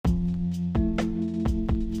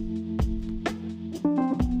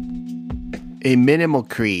A minimal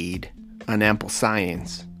creed, an ample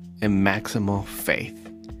science, and maximal faith.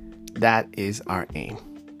 That is our aim.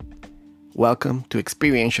 Welcome to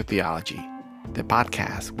Experiential Theology, the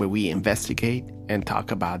podcast where we investigate and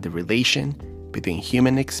talk about the relation between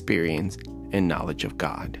human experience and knowledge of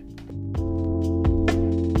God.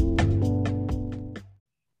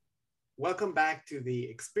 Welcome back to the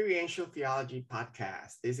Experiential Theology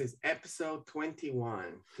podcast. This is episode 21.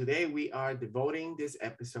 Today we are devoting this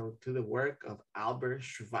episode to the work of Albert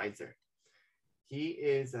Schweitzer. He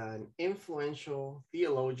is an influential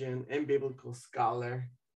theologian and biblical scholar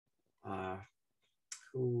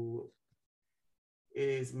who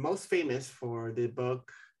is most famous for the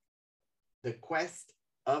book, The Quest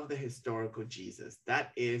of the Historical Jesus.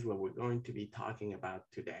 That is what we're going to be talking about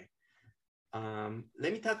today.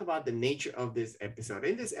 Let me talk about the nature of this episode.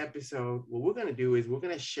 In this episode, what we're going to do is we're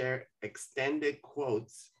going to share extended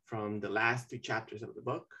quotes from the last two chapters of the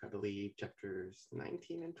book, I believe chapters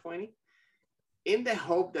 19 and 20, in the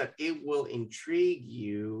hope that it will intrigue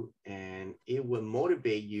you and it will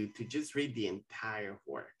motivate you to just read the entire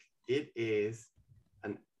work. It is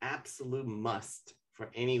an absolute must for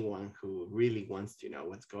anyone who really wants to know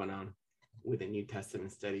what's going on with the New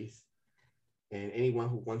Testament studies, and anyone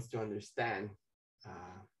who wants to understand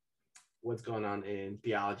what's going on in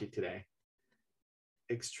theology today.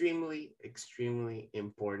 Extremely, extremely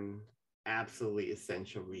important, absolutely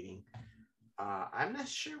essential reading. I'm not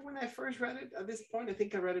sure when I first read it at this point. I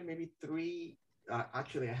think I read it maybe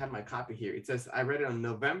actually I have my copy here. It says I read it on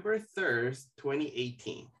November 3rd,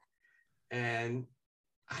 2018. And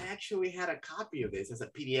I actually had a copy of this as a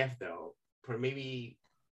PDF though, for maybe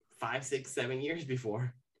 5, 6, 7 years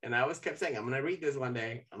before. And I always kept saying, I'm going to read this one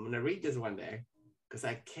day. I'm going to read this one day. Because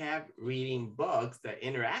I kept reading books that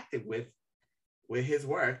interacted with his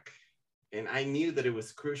work. And I knew that it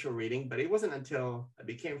was crucial reading, but it wasn't until I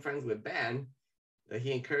became friends with Ben that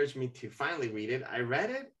he encouraged me to finally read it. I read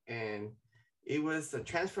it and it was a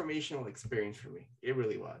transformational experience for me. It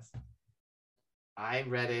really was. I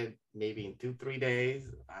read it maybe in 2-3 days.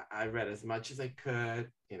 I read as much as I could,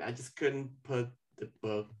 and I just couldn't put the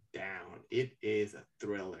book down. It is a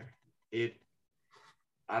thriller. I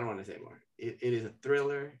don't want to say more. It is a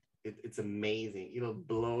thriller. It's amazing. It'll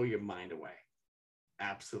blow your mind away.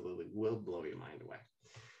 Absolutely will blow your mind away.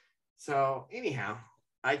 So anyhow,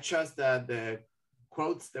 I trust that the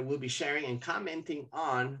quotes that we'll be sharing and commenting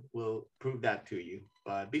on will prove that to you.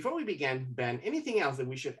 But before we begin, Ben, anything else that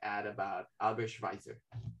we should add about Albert Schweitzer?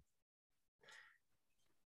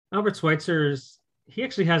 Albert Schweitzer's, he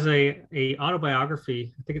actually has a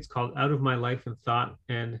autobiography. I think it's called Out of My Life and Thought.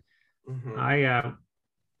 And I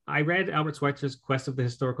read Albert Schweitzer's Quest of the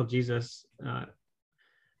Historical Jesus,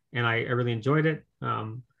 and I really enjoyed it.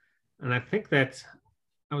 And I think that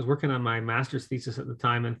I was working on my master's thesis at the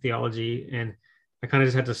time in theology, and I kind of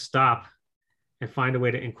just had to stop and find a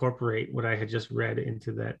way to incorporate what I had just read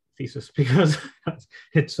into that thesis, because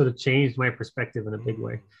it sort of changed my perspective in a big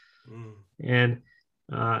way. And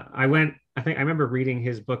I remember reading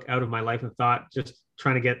his book Out of My Life and Thought, just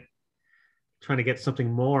trying to get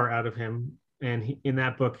something more out of him. And in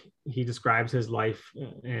that book, he describes his life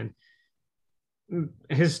and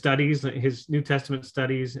his studies, his New Testament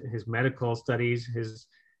studies, his medical studies, his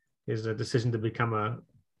decision to become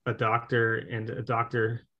a doctor, and a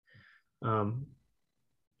doctor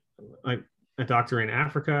in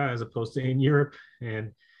Africa as opposed to in Europe,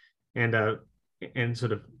 and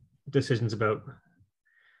sort of decisions about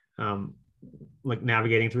like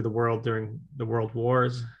navigating through the world during the world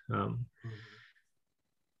wars.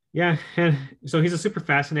 Yeah, and so he's a super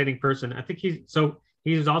fascinating person. I think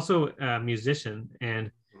he's also a musician,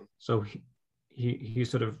 and so he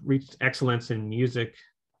sort of reached excellence in music,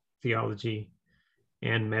 theology,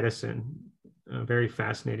 and medicine. Very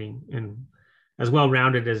fascinating, and as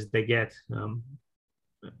well-rounded as they get.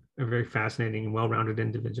 A very fascinating and well-rounded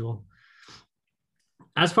individual.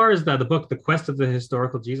 As far as the book, The Quest of the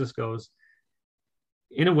Historical Jesus goes,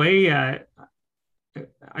 in a way, I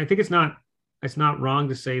think it's not wrong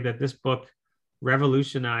to say that this book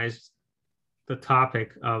revolutionized the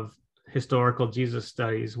topic of historical Jesus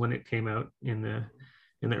studies when it came out in the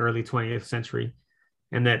early 20th century,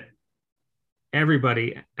 and that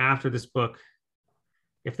everybody after this book,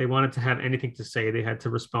 if they wanted to have anything to say, they had to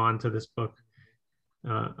respond to this book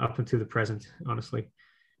up into the present, honestly.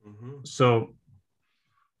 So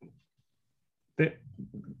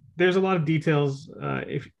there's a lot of details.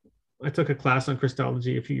 If I took a class on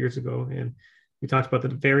Christology a few years ago, and we talked about the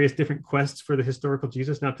various different quests for the historical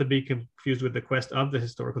Jesus, not to be confused with the quest of the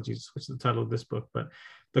historical Jesus, which is the title of this book, but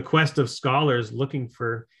the quest of scholars looking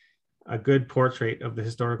for a good portrait of the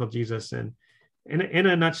historical Jesus. And in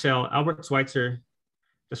a nutshell, Albert Schweitzer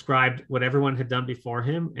described what everyone had done before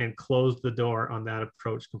him and closed the door on that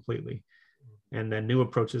approach completely. And then new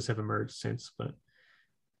approaches have emerged since, but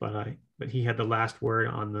he had the last word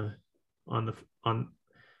on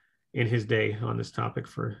in his day on this topic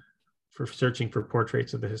for searching for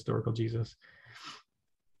portraits of the historical Jesus.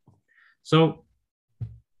 So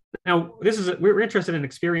now we're interested in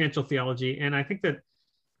experiential theology, and I think that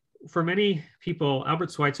for many people,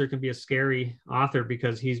 Albert Schweitzer can be a scary author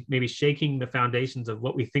because he's maybe shaking the foundations of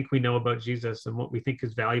what we think we know about Jesus and what we think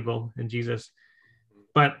is valuable in Jesus.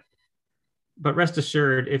 But rest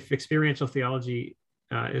assured, if experiential theology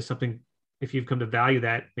is something, if you've come to value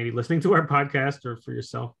that, maybe listening to our podcast or for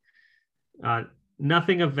yourself,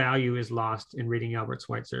 nothing of value is lost in reading Albert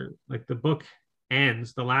Schweitzer. Like, the book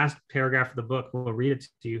ends, the last paragraph of the book, we'll read it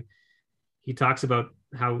to you. He talks about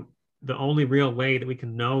how the only real way that we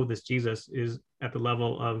can know this Jesus is at the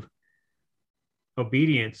level of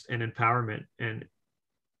obedience and empowerment and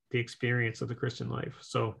the experience of the Christian life.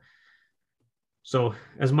 So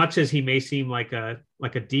as much as he may seem like a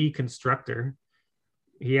deconstructor,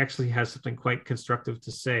 he actually has something quite constructive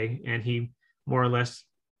to say, and he more or less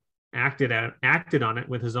acted on it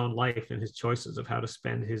with his own life and his choices of how to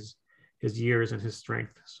spend his years and his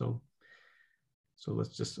strength. So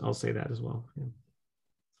I'll say that as well. Yeah.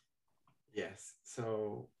 Yes.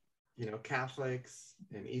 So, Catholics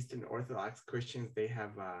and Eastern Orthodox Christians, they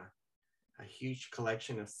have a huge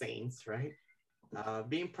collection of saints, right?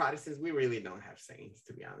 Being Protestants, we really don't have saints,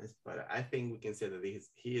 to be honest, but I think we can say that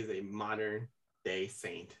he is a modern day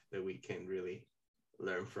saint that we can really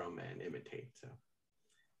learn from and imitate. So,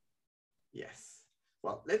 yes.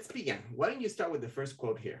 Well, let's begin. Why don't you start with the first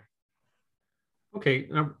quote here? Okay.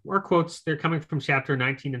 Our quotes, they're coming from chapter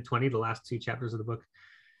 19 and 20, the last two chapters of the book.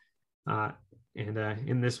 And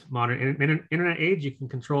in this modern internet age, you can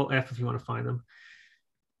control F if you want to find them.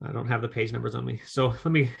 I don't have the page numbers on me. So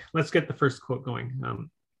let's get the first quote going.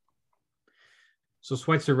 So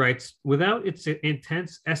Schweitzer writes, "Without its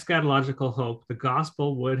intense eschatological hope, the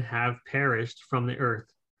gospel would have perished from the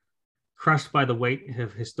earth, crushed by the weight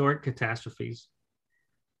of historic catastrophes.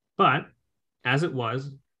 But as it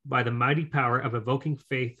was, by the mighty power of evoking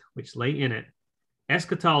faith which lay in it,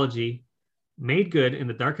 eschatology made good in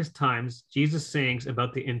the darkest times Jesus' sayings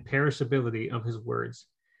about the imperishability of his words,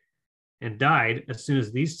 and died as soon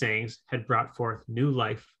as these sayings had brought forth new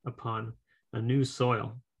life upon a new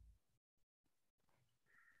soil."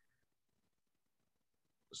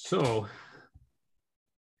 So,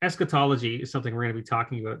 eschatology is something we're going to be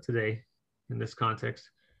talking about today in this context.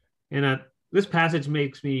 And this passage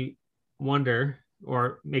makes me wonder,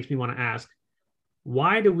 or makes me want to ask,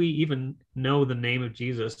 why do we even know the name of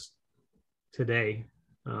Jesus today,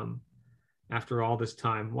 after all this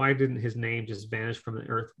time? Why didn't his name just vanish from the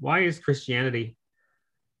earth? Why is Christianity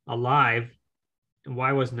alive, and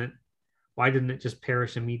why didn't it just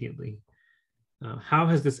perish immediately? How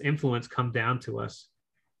has this influence come down to us?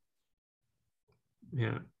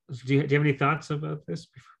 Yeah. Do you have any thoughts about this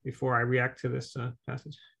before I react to this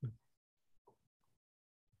passage?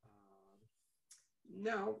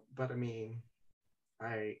 No, but I mean,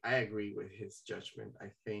 I agree with his judgment. I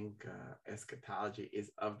think eschatology is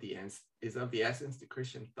of the essence to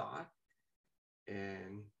Christian thought,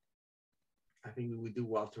 and I think we would do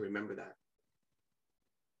well to remember that.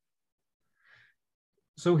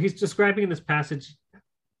 So he's describing in this passage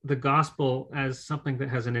the gospel as something that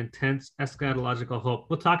has an intense eschatological hope.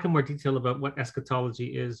 We'll talk in more detail about what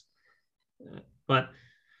eschatology is, but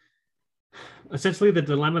essentially the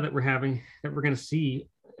dilemma that we're having, that we're going to see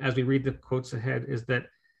as we read the quotes ahead, is that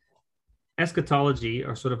eschatology,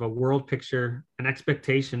 or sort of a world picture, an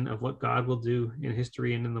expectation of what God will do in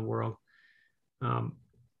history and in the world, that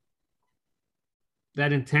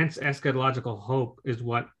intense eschatological hope is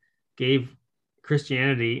what gave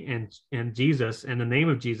Christianity and Jesus and the name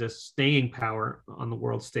of Jesus staying power on the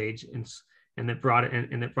world stage, and that brought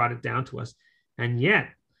it down to us. And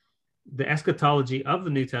yet, the eschatology of the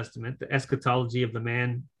New Testament, the eschatology of the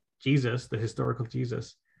man Jesus, the historical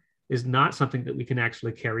Jesus, is not something that we can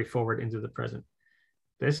actually carry forward into the present.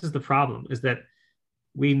 This is the problem: is that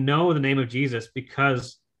we know the name of Jesus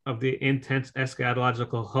because of the intense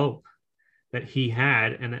eschatological hope that he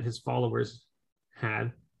had and that his followers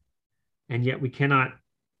had. And yet we cannot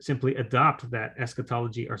simply adopt that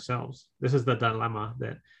eschatology ourselves. This is the dilemma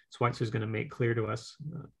that Schweitzer is going to make clear to us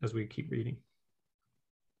as we keep reading.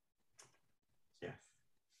 Yes.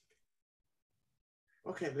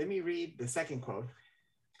 Okay, let me read the second quote.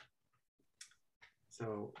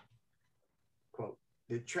 So, quote,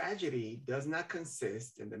 "The tragedy does not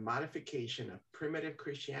consist in the modification of primitive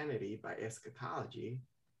Christianity by eschatology,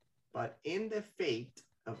 but in the fate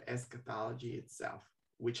of eschatology itself,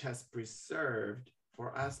 which has preserved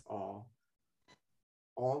for us all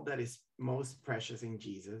that is most precious in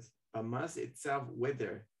Jesus, but must itself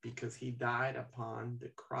wither because he died upon the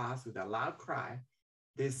cross with a loud cry,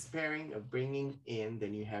 despairing of bringing in the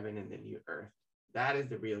new heaven and the new earth. That is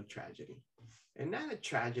the real tragedy. And not a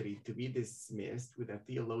tragedy to be dismissed with a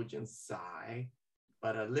theologian's sigh,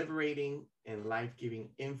 but a liberating and life-giving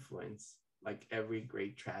influence like every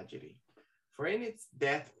great tragedy. For in its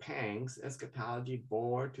death pangs, eschatology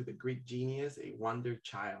bore to the Greek genius a wonder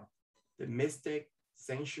child, the mystic,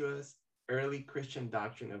 sensuous, early Christian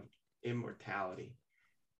doctrine of immortality,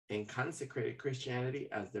 and consecrated Christianity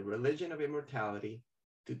as the religion of immortality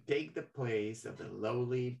to take the place of the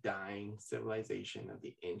lowly, dying civilization of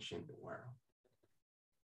the ancient world.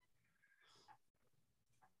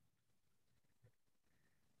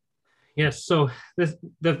 Yes. So this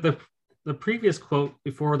the previous quote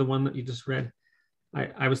before the one that you just read,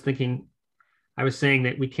 I was saying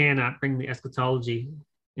that we cannot bring the eschatology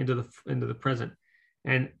into the present,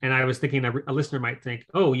 and I was thinking a listener might think,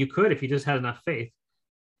 oh, you could if you just had enough faith,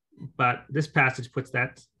 but this passage puts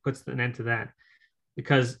an end to that,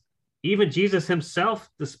 because even Jesus himself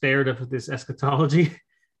despaired of this eschatology.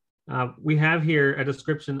 We have here a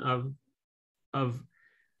description of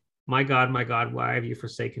my God, why have you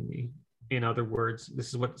forsaken me? In other words, this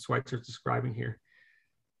is what Schweitzer is describing here,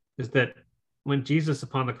 is that when Jesus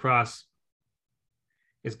upon the cross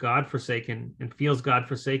is God forsaken and feels God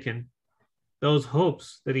forsaken, those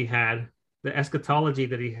hopes that he had, the eschatology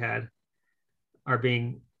that he had, are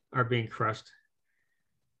being crushed.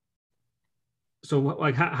 So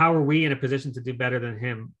like, how are we in a position to do better than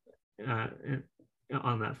him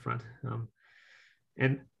on that front?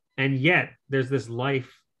 And yet there's this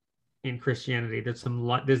life in Christianity. There's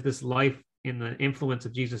this life in the influence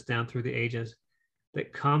of Jesus down through the ages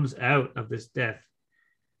that comes out of this death.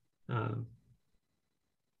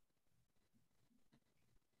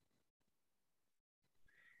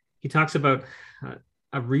 He talks about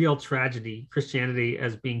a real tragedy, Christianity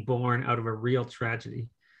as being born out of a real tragedy,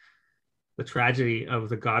 the tragedy of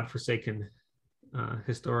the God-forsaken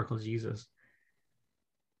historical Jesus.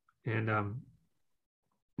 And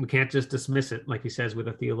we can't just dismiss it, like he says, with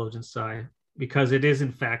a theologian's sigh, because it is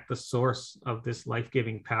in fact the source of this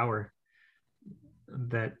life-giving power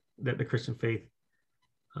that the Christian faith,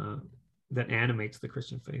 that animates the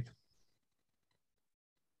Christian faith.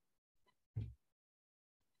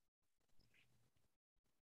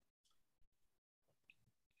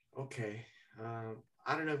 Okay.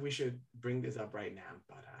 I don't know if we should bring this up right now,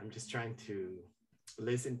 but I'm just trying to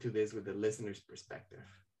listen to this with the listener's perspective.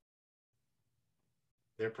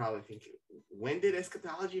 They're probably thinking, when did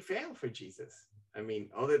eschatology fail for Jesus? I mean,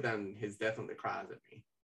 other than his death on the cross,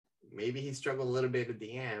 maybe he struggled a little bit at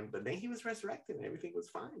the end, but then he was resurrected and everything was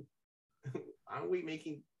fine. Aren't we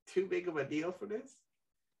making too big of a deal for this?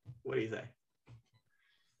 What do you say?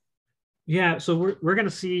 Yeah, so we're going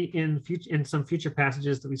to see in some future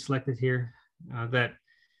passages that we selected here that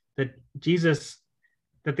Jesus,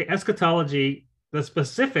 that the eschatology, the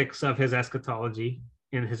specifics of his eschatology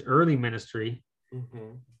in his early ministry,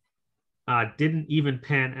 didn't even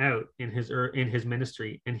pan out in his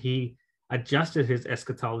ministry, and he adjusted his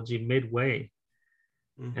eschatology midway,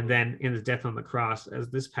 and then in his death on the cross, as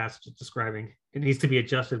this passage is describing, it needs to be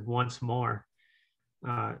adjusted once more,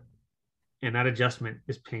 and that adjustment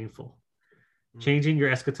is painful. Changing your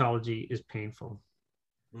eschatology is painful,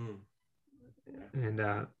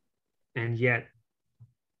 and yet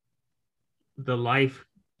the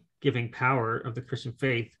life-giving power of the Christian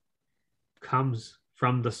faith comes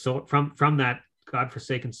from from that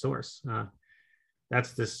God-forsaken source.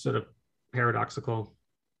 That's this sort of paradoxical.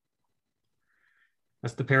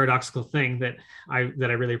 That's the paradoxical thing that I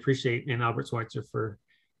really appreciate in Albert Schweitzer for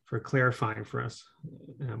clarifying for us.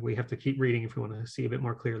 We have to keep reading if we want to see a bit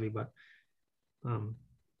more clearly, but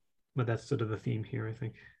that's sort of the theme here, I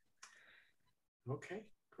think. Okay,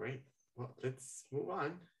 great. Well, let's move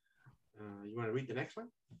on. You want to read the next one?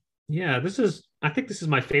 Yeah, I think this is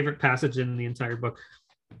my favorite passage in the entire book.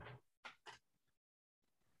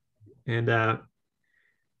 And I'm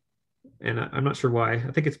not sure why.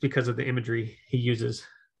 I think it's because of the imagery he uses.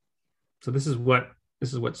 So this is what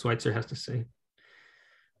Schweitzer has to say.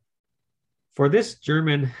 For this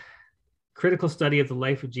German, critical study of the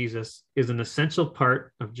life of Jesus is an essential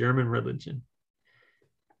part of German religion.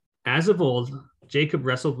 As of old, Jacob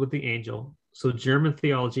wrestled with the angel, so German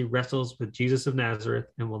theology wrestles with Jesus of Nazareth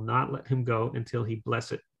and will not let him go until he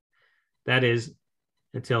bless it. That is,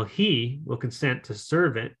 until he will consent to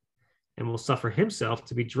serve it and will suffer himself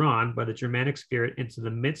to be drawn by the Germanic spirit into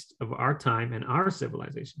the midst of our time and our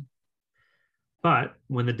civilization. But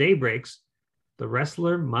when the day breaks, the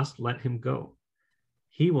wrestler must let him go.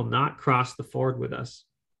 He will not cross the ford with us.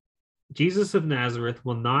 Jesus of Nazareth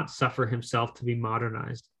will not suffer himself to be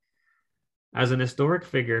modernized. As an historic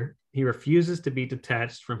figure, he refuses to be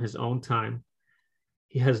detached from his own time.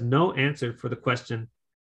 He has no answer for the question,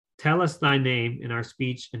 "Tell us thy name in our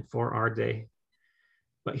speech and for our day."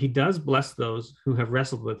 But he does bless those who have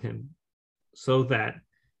wrestled with him, so that,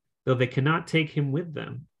 though they cannot take him with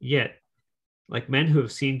them, yet, like men who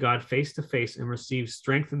have seen God face to face and received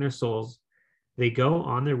strength in their souls, they go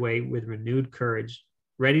on their way with renewed courage,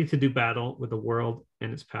 ready to do battle with the world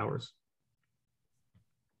and its powers.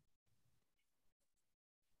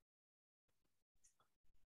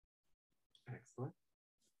 Excellent.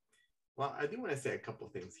 Well, I do want to say a couple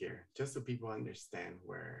of things here, just so people understand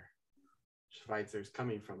where Schweitzer is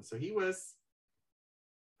coming from. So he was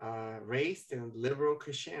raised in liberal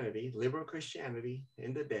Christianity. Liberal Christianity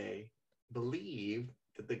in the day believed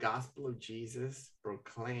that the gospel of Jesus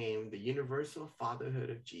proclaimed the universal fatherhood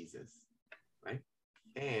of Jesus, right?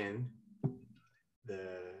 And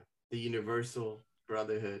the universal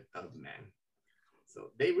brotherhood of man.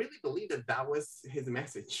 So they really believed that that was his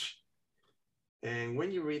message. And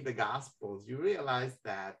when you read the Gospels, you realize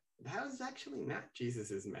that that was actually not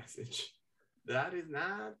Jesus's message. That is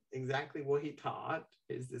not exactly what he taught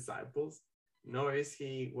his disciples, nor is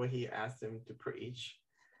he what he asked them to preach.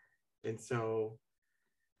 And so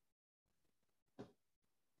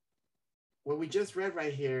what we just read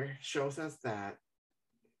right here shows us that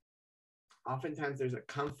oftentimes there's a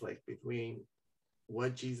conflict between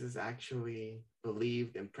what Jesus actually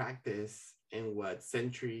believed and practiced and what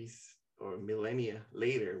centuries or millennia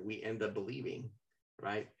later we end up believing,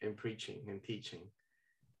 right? And preaching and teaching.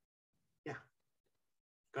 Yeah.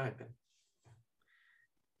 Go ahead, Ben.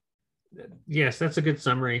 Yes, that's a good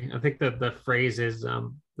summary. I think that the phrase is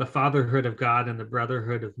the fatherhood of God and the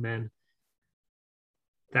brotherhood of men.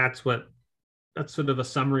 That's sort of a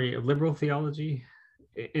summary of liberal theology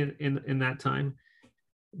in that time,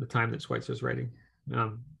 the time that Schweitzer's writing.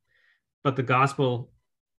 But the gospel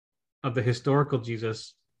of the historical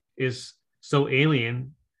Jesus is so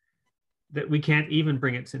alien that we can't even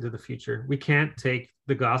bring it into the future. We can't take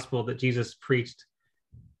the gospel that Jesus preached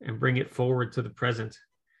and bring it forward to the present.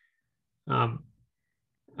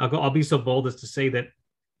 I'll be so bold as to say that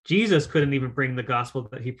Jesus couldn't even bring the gospel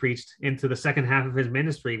that he preached into the second half of his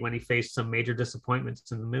ministry when he faced some major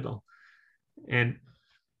disappointments in the middle. And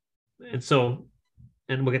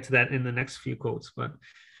we'll get to that in the next few quotes. But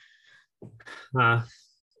I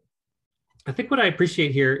think what I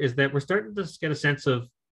appreciate here is that we're starting to get a sense of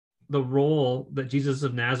the role that Jesus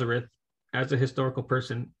of Nazareth as a historical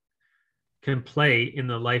person can play in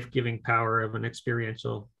the life-giving power of an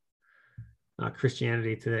experiential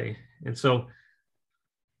Christianity today. And so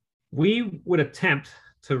we would attempt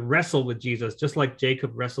to wrestle with Jesus, just like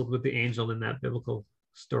Jacob wrestled with the angel in that biblical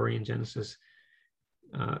story in Genesis.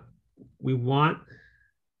 We want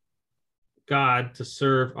God to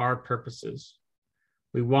serve our purposes.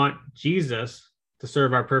 We want Jesus to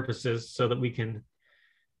serve our purposes so that we can,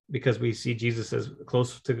 because we see Jesus as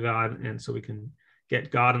close to God, and so we can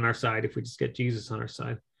get God on our side if we just get Jesus on our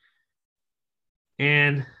side.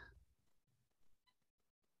 And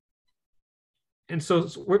so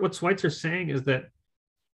what Schweitzer's saying is that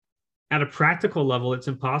at a practical level, it's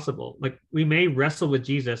impossible. Like, we may wrestle with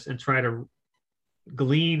Jesus and try to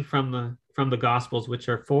glean from the Gospels, which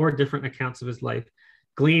are 4 different accounts of his life,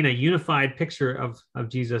 glean a unified picture of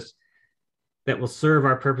Jesus that will serve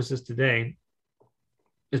our purposes today,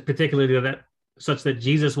 is particularly that such that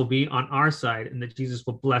Jesus will be on our side and that Jesus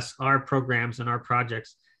will bless our programs and our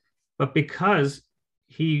projects. But because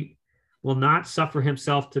he will not suffer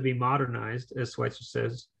himself to be modernized, as Schweitzer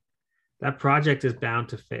says, that project is bound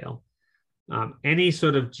to fail. Any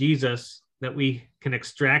sort of Jesus that we can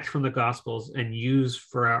extract from the Gospels and use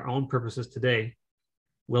for our own purposes today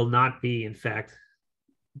will not be, in fact,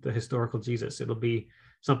 the historical Jesus. It'll be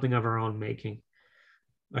something of our own making,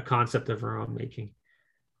 a concept of our own making.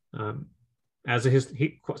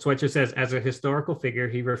 Schweitzer says, as a historical figure,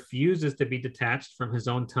 he refuses to be detached from his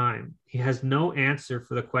own time. He has no answer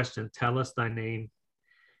for the question, "Tell us thy name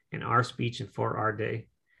in our speech and for our day."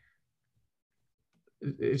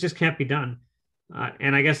 It just can't be done.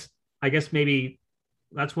 And I guess maybe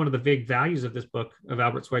that's one of the big values of this book, of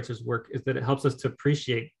Albert Schweitzer's work, is that it helps us to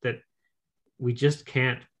appreciate that we just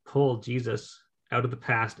can't pull Jesus out of the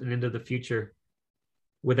past and into the future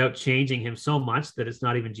without changing him so much that it's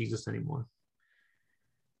not even Jesus anymore.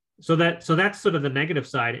 So that's sort of the negative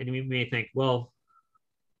side. And we may think, well,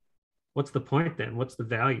 what's the point then? What's the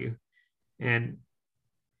value? And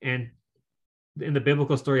in the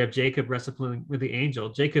biblical story of Jacob wrestling with the angel,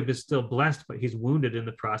 Jacob is still blessed, but he's wounded in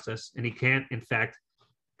the process, and he can't, in fact,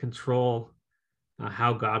 control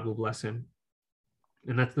how God will bless him.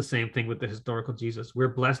 And that's the same thing with the historical Jesus. We're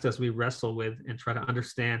blessed as we wrestle with and try to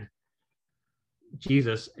understand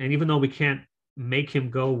Jesus. And even though we can't make him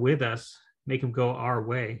go with us, make him go our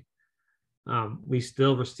way, we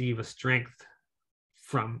still receive a strength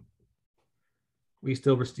from, we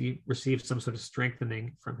still receive some sort of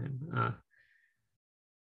strengthening from him.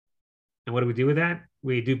 And what do we do with that?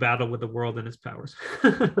 We do battle with the world and its powers.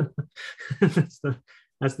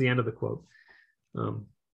 That's the end of the quote. And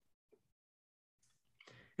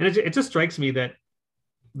it just strikes me that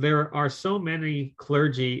there are so many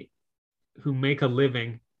clergy who make a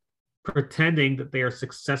living pretending that they are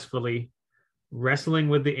successfully wrestling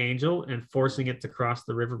with the angel and forcing it to cross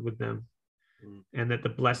the river with them, and that the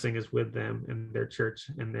blessing is with them and their church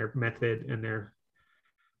and their method and their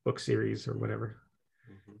book series or whatever.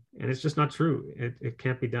 And it's just not true. It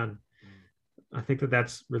can't be done. I think that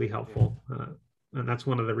that's really helpful. And that's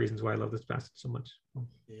one of the reasons why I love this passage so much.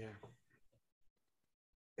 Yeah.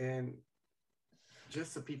 And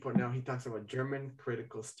just so people know, he talks about German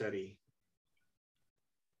critical study.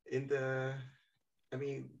 Germany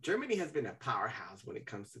has been a powerhouse when it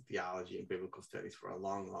comes to theology and biblical studies for a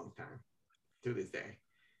long, long time, to this day.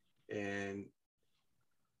 And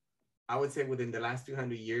I would say within the last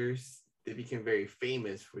 200 years, they became very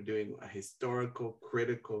famous for doing a historical,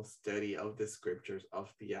 critical study of the scriptures,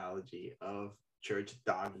 of theology, of church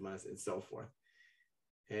dogmas, and so forth.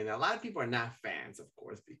 And a lot of people are not fans, of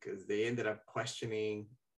course, because they ended up questioning,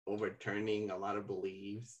 overturning a lot of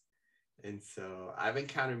beliefs. And so I've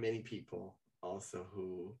encountered many people also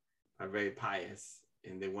who are very pious,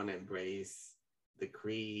 and they want to embrace the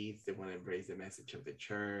creeds, they want to embrace the message of the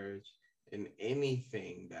church, and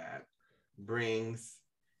anything that brings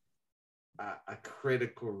a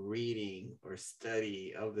critical reading or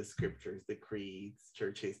study of the scriptures, the creeds,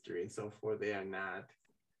 church history, and so forth, they are not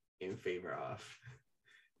in favor of.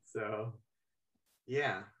 So,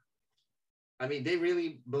 yeah. I mean, they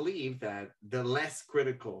really believe that the less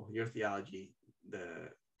critical your theology, the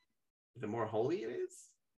more holy it is.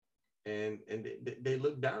 And they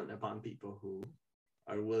look down upon people who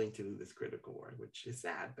are willing to do this critical work, which is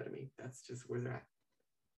sad, but I mean, that's just where they're at.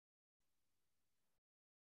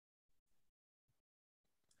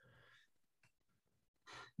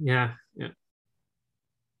 Yeah.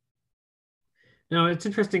 No, it's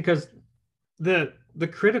interesting because the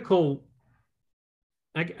critical,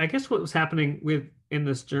 I guess what was happening in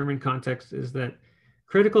this German context is that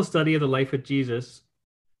critical study of the life of Jesus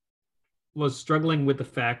was struggling with the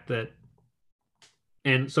fact that,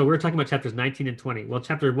 and so we're talking about chapters 19 and 20. Well,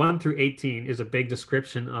 chapter 1 through 18 is a big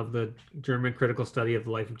description of the German critical study of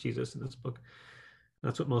the life of Jesus in this book.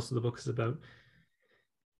 That's what most of the book is about.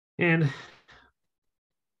 And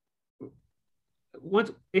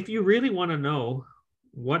if you really want to know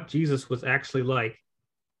what Jesus was actually like,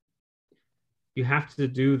 you have to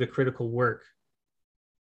do the critical work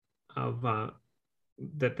of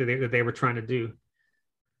that they were trying to do.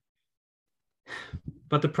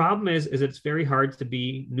 But the problem is it's very hard to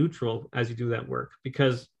be neutral as you do that work,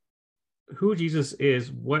 because who Jesus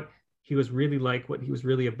is, what he was really like, what he was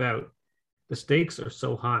really about, the stakes are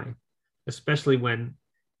so high, especially when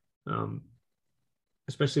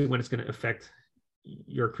it's going to affect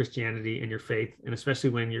your Christianity and your faith, and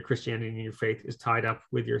especially when your Christianity and your faith is tied up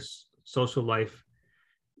with your social life,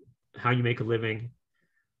 how you make a living,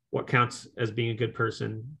 what counts as being a good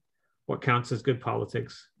person, what counts as good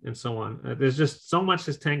politics, and so on. There's just so much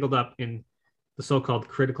that's tangled up in the so-called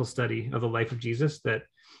critical study of the life of Jesus that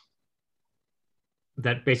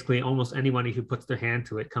basically almost anybody who puts their hand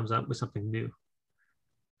to it comes up with something new,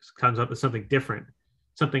 comes up with something different,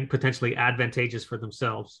 something potentially advantageous for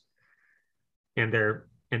themselves and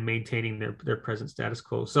maintaining their present status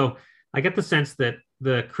quo. So I get the sense that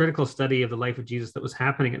the critical study of the life of Jesus that was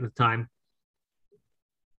happening at the time,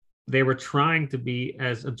 they were trying to be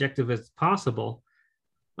as objective as possible,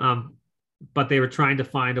 but they were trying to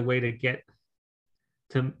find a way to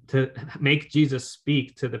make Jesus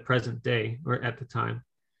speak to the present day or at the time.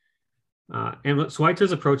 And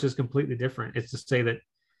Schweitzer's approach is completely different. It's to say that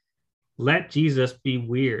let Jesus be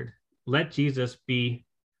weird, let Jesus be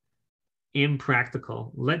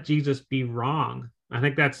impractical, let Jesus be wrong. I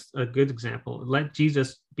think that's a good example. Let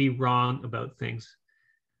Jesus be wrong about things.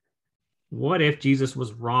 What if Jesus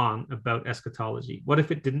was wrong about eschatology? What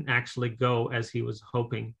if it didn't actually go as he was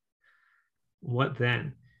hoping? What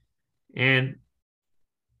then? And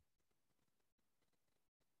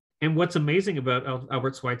what's amazing about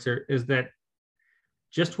Albert Schweitzer is that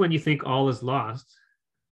just when you think all is lost,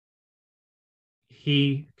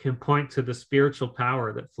 he can point to the spiritual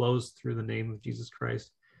power that flows through the name of Jesus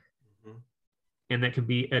Christ, and that can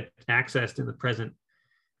be accessed in the present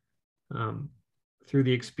through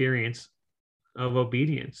the experience of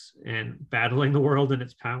obedience and battling the world and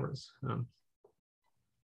its powers.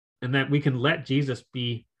 And that we can let Jesus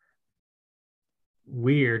be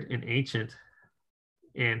weird and ancient,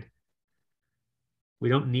 and we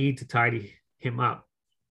don't need to tidy him up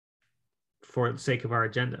for the sake of our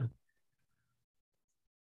agenda.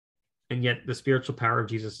 And yet the spiritual power of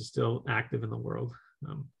Jesus is still active in the world.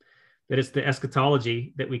 That it's the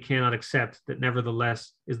eschatology that we cannot accept that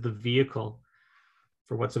nevertheless is the vehicle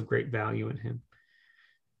for what's of great value in him.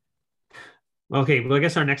 Okay, well, I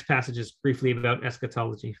guess our next passage is briefly about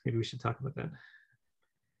eschatology. Maybe we should talk about that.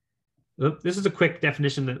 This is a quick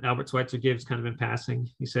definition that Albert Schweitzer gives kind of in passing.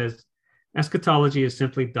 He says, eschatology is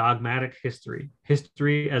simply dogmatic history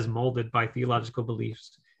as molded by theological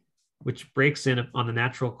beliefs, which breaks in on the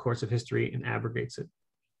natural course of history and abrogates it.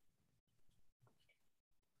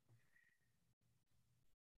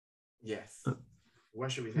 Yes.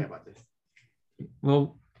 What should we say about this?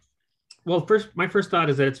 Well, first, my first thought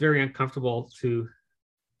is that it's very uncomfortable to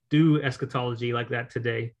do eschatology like that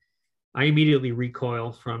today. I immediately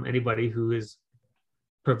recoil from anybody who is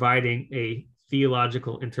providing a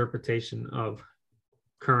theological interpretation of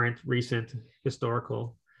current, recent,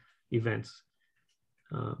 historical events.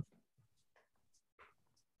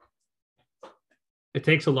 It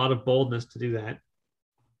takes a lot of boldness to do that,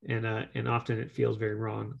 and often it feels very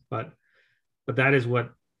wrong. But that is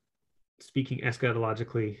what speaking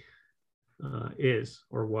eschatologically is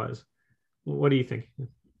or was. What do you think?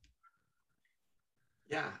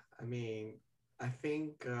 Yeah, I mean, I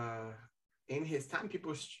think in his time,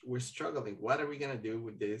 people were struggling. What are we going to do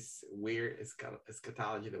with this weird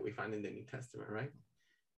eschatology that we find in the New Testament, right?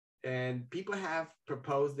 And people have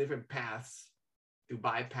proposed different paths to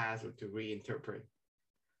bypass or to reinterpret.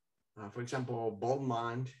 For example,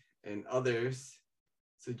 Beaumont and others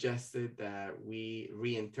suggested that we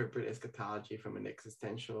reinterpret eschatology from an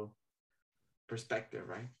existential perspective,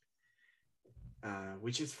 right?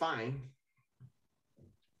 Which is fine.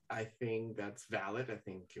 I think that's valid. I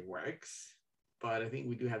think it works. But I think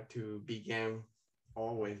we do have to begin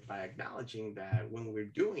always by acknowledging that when we're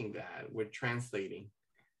doing that, we're translating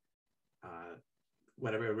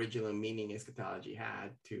whatever original meaning eschatology had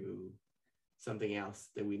to something else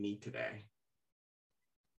that we need today.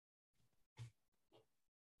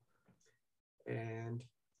 And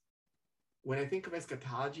when I think of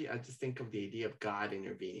eschatology, I just think of the idea of God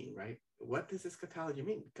intervening, right? What does eschatology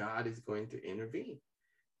mean? God is going to intervene.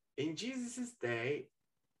 In Jesus's day,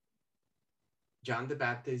 John the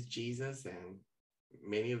Baptist, Jesus, and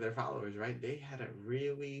many of their followers, right? They had a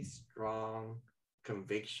really strong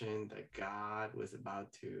conviction that God was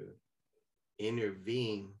about to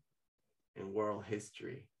intervene in world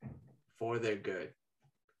history for their good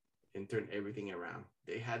and turn everything around.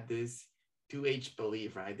 They had this 2H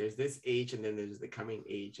belief, right? There's this age, and then there's the coming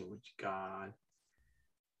age in which God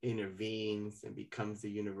intervenes and becomes the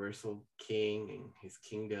universal king, and his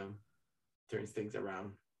kingdom turns things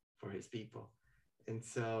around for his people. And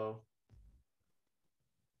so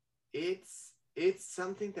it's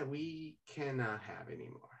something that we cannot have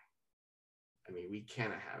anymore. I mean, we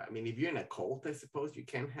cannot have it. I mean, if you're in a cult, I suppose you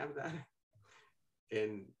can have that.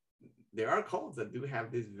 And there are cults that do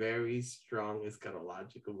have this very strong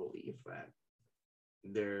eschatological belief that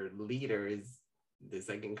their leader is the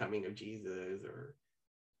second coming of Jesus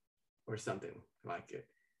or something like it.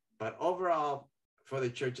 But overall, for the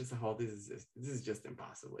church as a whole, this is just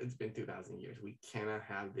impossible. It's been 2,000 years. We cannot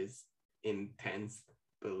have this intense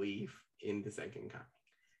belief in the second coming.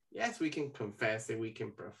 Yes, we can confess it, we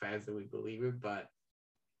can profess that we believe it, but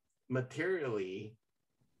materially,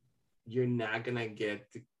 you're not gonna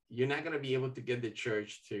be able to get the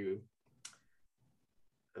church to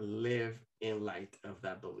live in light of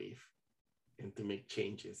that belief and to make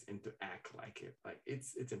changes and to act like it. Like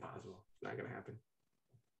it's impossible. It's not gonna happen.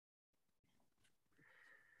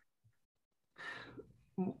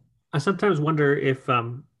 I sometimes wonder if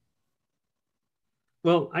I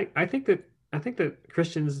think that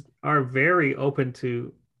Christians are very open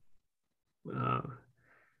to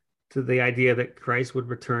the idea that Christ would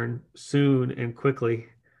return soon and quickly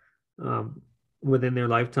within their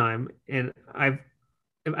lifetime. And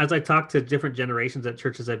as I talk to different generations at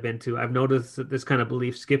churches I've been to, I've noticed that this kind of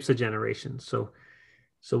belief skips a generation. So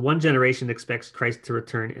one generation expects Christ to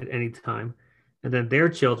return at any time, and then their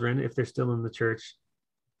children, if they're still in the church,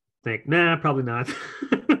 think, nah, probably not.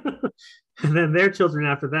 And then their children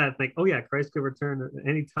after that think, oh yeah, Christ could return at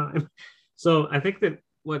any time. So I think that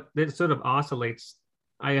what sort of oscillates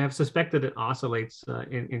I have suspected it oscillates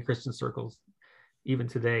in Christian circles even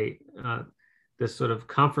today. This sort of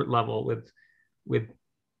comfort level with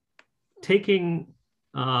taking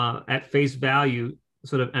at face value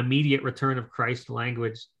sort of immediate return of Christ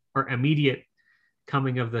language or immediate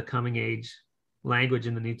coming of the coming age language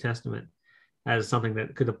in the New Testament as something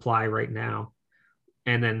that could apply right now.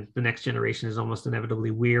 And then the next generation is almost inevitably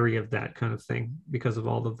weary of that kind of thing because of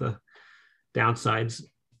all of the downsides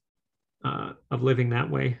of living that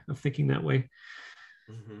way, of thinking that way.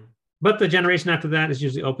 Mm-hmm. But the generation after that is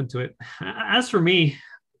usually open to it. As for me,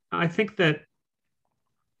 I think that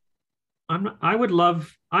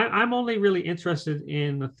I'm only really interested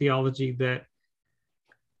in a theology that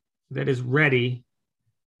is ready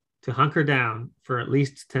to hunker down for at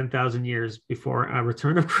least 10,000 years before a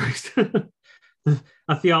return of Christ.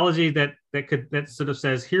 A theology that sort of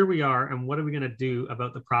says, here we are, and what are we going to do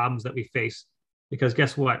about the problems that we face? Because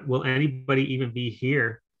guess what? Will anybody even be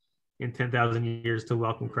here in 10,000 years to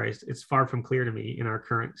welcome Christ? It's far from clear to me in our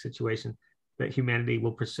current situation that humanity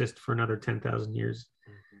will persist for another 10,000 years.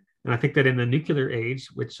 Mm-hmm. And I think that in the nuclear age,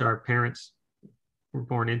 which our parents were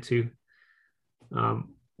born into,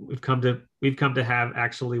 we've come to have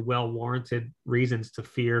actually well-warranted reasons to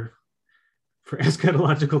fear for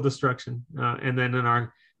eschatological destruction. And then in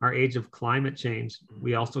our age of climate change,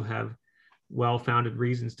 we also have well-founded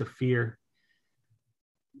reasons to fear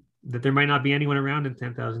that there might not be anyone around in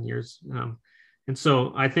 10,000 years. And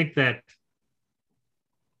so I think that,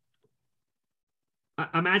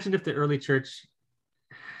 imagine if the early church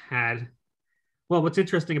had, well, what's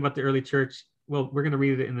interesting about the early church, well, we're going to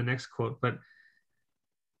read it in the next quote, but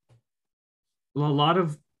a lot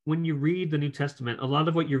of, when you read the New Testament, a lot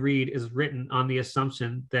of what you read is written on the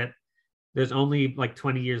assumption that there's only like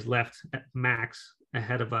 20 years left at max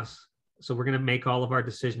ahead of us. So we're going to make all of our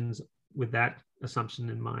decisions with that assumption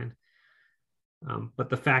in mind. But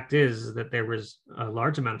the fact is that there was a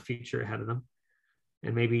large amount of future ahead of them,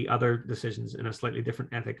 and maybe other decisions in a slightly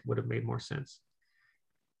different ethic would have made more sense.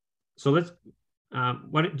 So let's,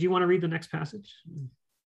 do you want to read the next passage?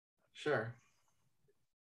 Sure.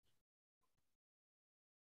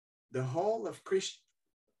 The whole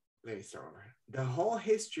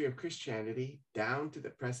history of Christianity down to the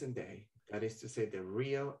present day, that is to say, the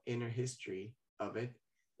real inner history of it,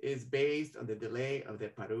 is based on the delay of the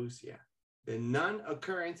parousia, the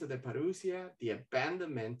non-occurrence of the parousia, the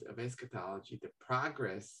abandonment of eschatology, the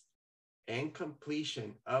progress and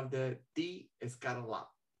completion of the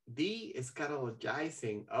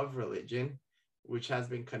de-eschatologizing of religion, which has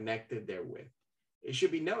been connected therewith. It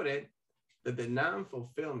should be noted that the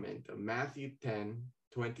non-fulfillment of Matthew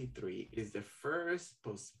 10:23 is the first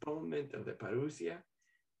postponement of the parousia.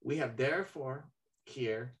 We have therefore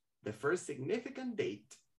here the first significant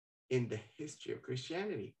date in the history of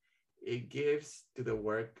Christianity. It gives to the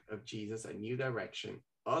work of Jesus a new direction,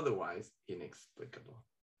 otherwise inexplicable.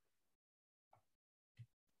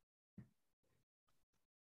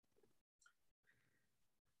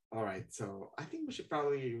 All right, so I think we should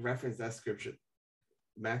probably reference that scripture,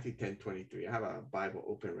 Matthew 10:23. I have a Bible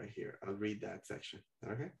open right here. I'll read that section.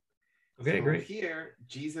 Okay. Okay, so great. Here,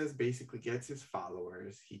 Jesus basically gets his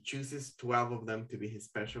followers. He chooses 12 of them to be his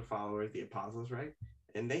special followers, the apostles, right?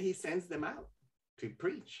 And then he sends them out to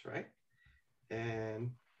preach, right?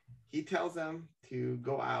 And he tells them to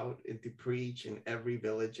go out and to preach in every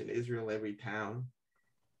village in Israel, every town.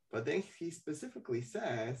 But then he specifically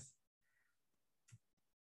says,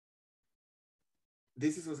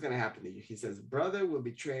 this is what's going to happen to you. He says, brother will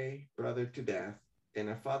betray brother to death, and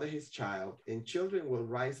a father his child, and children will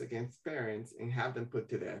rise against parents and have them put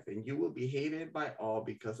to death, and you will be hated by all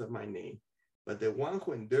because of my name. But the one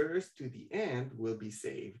who endures to the end will be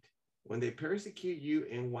saved. When they persecute you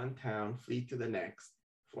in one town, flee to the next.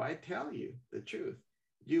 For I tell you the truth,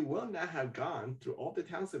 you will not have gone through all the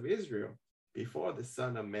towns of Israel before the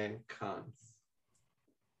Son of Man comes.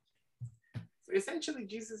 So essentially,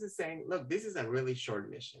 Jesus is saying, look, this is a really short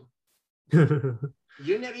mission.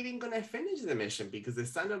 You're not even going to finish the mission because the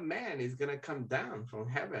Son of Man is going to come down from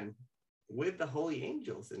heaven with the holy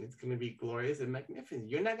angels, and it's going to be glorious and magnificent.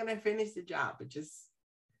 You're not going to finish the job, but just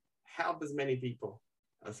help as many people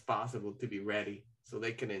as possible to be ready so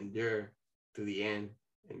they can endure to the end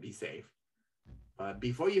and be saved. But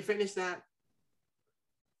before you finish that,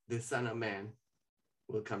 the Son of Man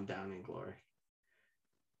will come down in glory.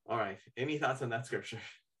 All right. Any thoughts on that scripture?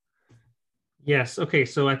 Yes. Okay.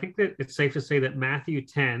 So I think that it's safe to say that Matthew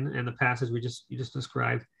 10 and the passage you just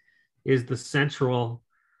described is the central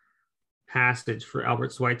passage for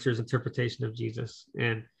Albert Schweitzer's interpretation of Jesus.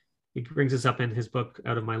 And he brings this up in his book,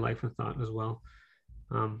 Out of My Life and Thought, as well.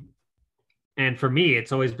 And for me,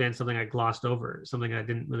 it's always been something I glossed over, something I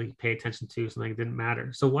didn't really pay attention to, something that didn't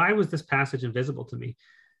matter. So why was this passage invisible to me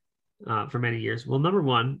for many years? Well, number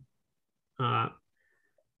one, I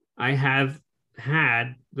have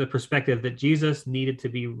had the perspective that Jesus needed to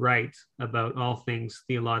be right about all things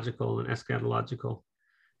theological and eschatological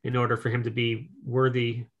in order for him to be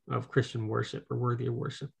worthy of Christian worship or worthy of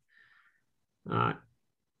worship.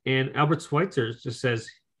 And Albert Schweitzer just says,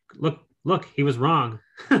 look, he was wrong.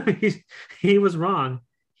 he was wrong.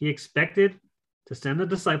 He expected to send the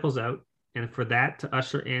disciples out, and for that to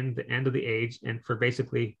usher in the end of the age, and for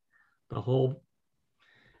basically the whole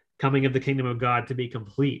coming of the kingdom of God to be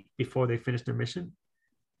complete before they finished their mission.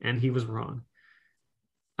 And he was wrong.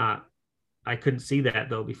 I couldn't see that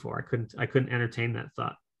though before. I couldn't entertain that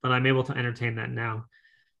thought, but I'm able to entertain that now.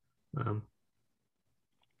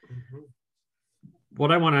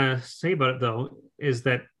 What I want to say about it though is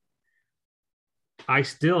that I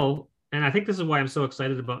still, and I think this is why I'm so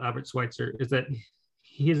excited about Albert Schweitzer, is that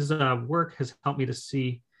his work has helped me to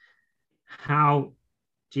see how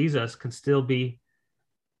Jesus can still be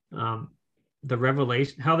the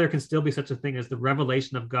revelation, how there can still be such a thing as the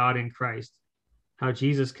revelation of God in Christ, how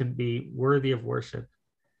Jesus can be worthy of worship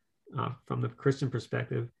from the Christian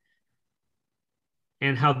perspective,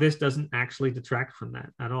 and how this doesn't actually detract from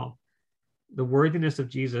that at all. The worthiness of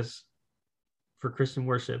Jesus for Christian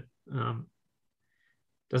worship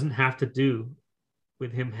doesn't have to do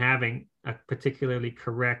with him having a particularly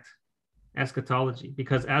correct eschatology,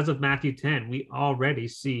 because as of Matthew 10, we already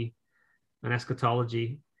see an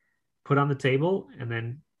eschatology put on the table and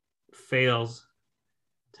then fails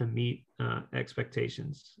to meet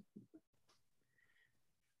expectations.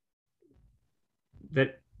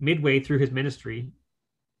 That midway through his ministry,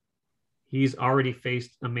 he's already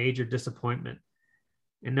faced a major disappointment,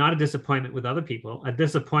 and not a disappointment with other people, a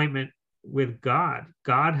disappointment with God.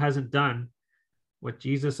 God hasn't done what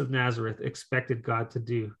Jesus of Nazareth expected God to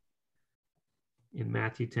do in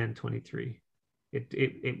Matthew 10:23.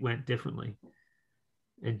 It went differently.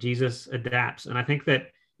 And Jesus adapts. And I think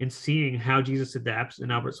that in seeing how Jesus adapts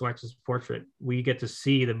in Albert Schweitzer's portrait, we get to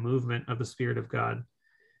see the movement of the Spirit of God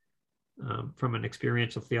from an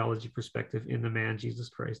experiential theology perspective in the man Jesus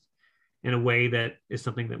Christ, in a way that is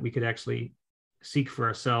something that we could actually seek for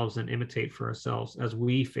ourselves and imitate for ourselves as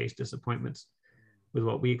we face disappointments with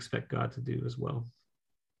what we expect God to do as well.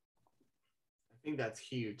 I think that's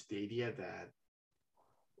huge. The idea that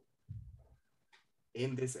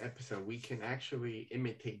in this episode, we can actually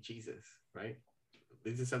imitate Jesus, right?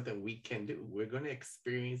 This is something we can do. We're going to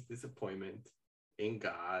experience disappointment in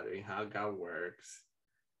God and how God works.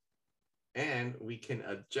 And we can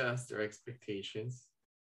adjust our expectations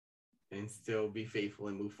and still be faithful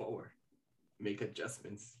and move forward, make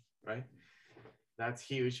adjustments, right? That's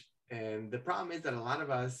huge. And the problem is that a lot of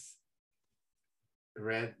us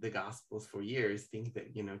read the Gospels for years, think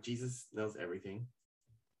that, Jesus knows everything.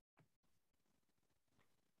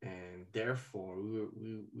 And therefore,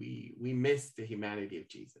 we miss the humanity of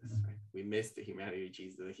Jesus, right? We miss the humanity of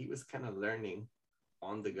Jesus. He was kind of learning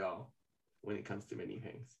on the go when it comes to many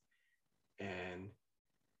things. And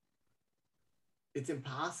it's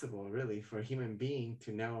impossible, really, for a human being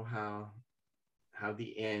to know how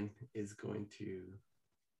the end is going to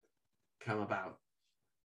come about.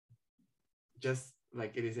 Just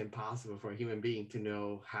like it is impossible for a human being to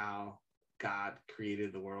know how God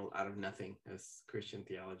created the world out of nothing, as Christian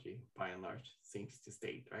theology, by and large, seems to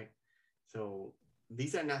state, right? So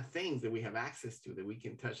these are not things that we have access to, that we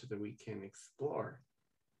can touch, that we can explore.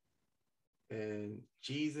 And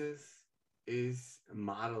Jesus is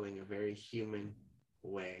modeling a very human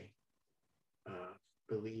way of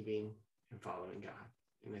believing and following God.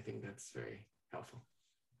 And I think that's very helpful.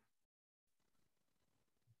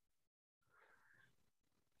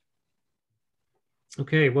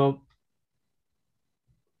 Okay, well,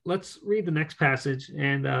 let's read the next passage.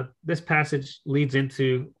 And this passage leads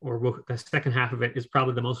into, or the second half of it is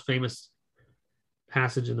probably the most famous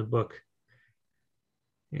passage in the book.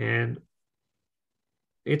 And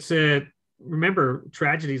it's remember,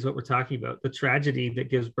 tragedy is what we're talking about, the tragedy that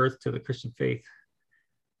gives birth to the Christian faith.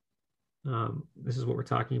 This is what we're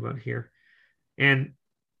talking about here. And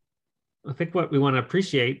I think what we want to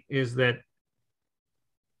appreciate is that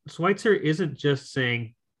Schweitzer isn't just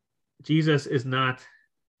saying Jesus is not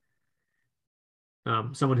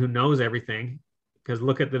someone who knows everything, because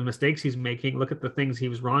look at the mistakes he's making, look at the things he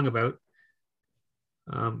was wrong about.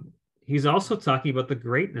 He's also talking about the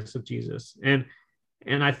greatness of Jesus. And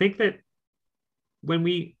I think that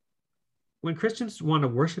when Christians want to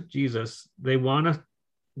worship Jesus, they want to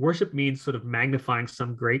worship means sort of magnifying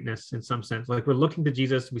some greatness in some sense. Like we're looking to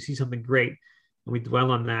Jesus, we see something great, and we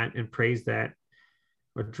dwell on that and praise that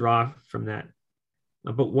or draw from that.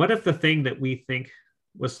 But what if the thing that we think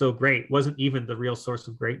was so great wasn't even the real source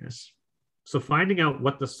of greatness? So finding out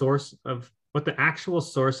what the actual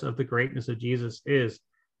source of the greatness of Jesus is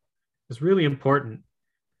really important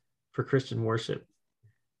for Christian worship.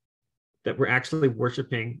 That we're actually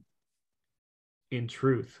worshiping in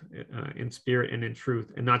truth, in spirit and in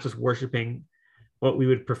truth, and not just worshiping what we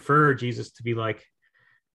would prefer Jesus to be like.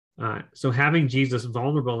 So having Jesus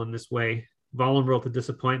vulnerable in this way, vulnerable to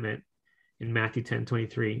disappointment in Matthew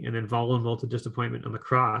 10:23, and then vulnerable to disappointment on the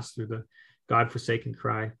cross through the God-forsaken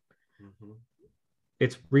cry. Mm-hmm.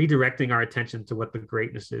 It's redirecting our attention to what the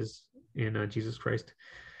greatness is in Jesus Christ.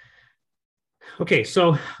 Okay,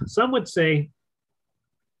 so some would say,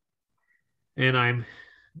 and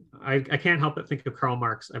I can't help but think of Karl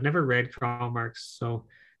Marx. I've never read Karl Marx,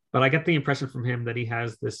 but I get the impression from him that he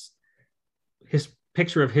has his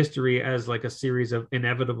picture of history as like a series of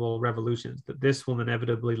inevitable revolutions, that this will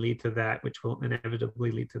inevitably lead to that, which will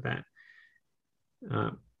inevitably lead to that.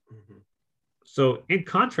 So in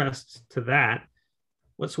contrast to that,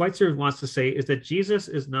 what Schweitzer wants to say is that Jesus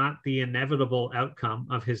is not the inevitable outcome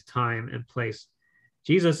of his time and place.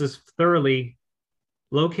 Jesus is thoroughly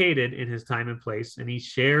located in his time and place, and he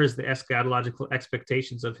shares the eschatological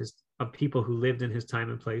expectations of people who lived in his time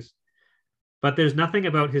and place. But there's nothing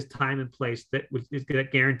about his time and place that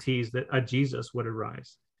guarantees that a Jesus would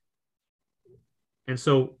arise. And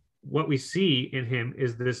so what we see in him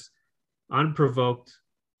is this unprovoked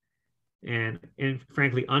and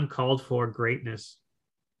frankly uncalled for greatness,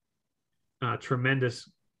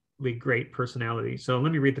 tremendously great personality. So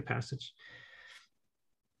let me read the passage.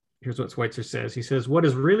 Here's what Schweitzer says. He says, what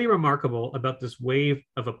is really remarkable about this wave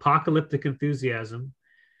of apocalyptic enthusiasm,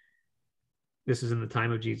 this is in the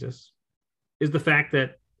time of Jesus, is the fact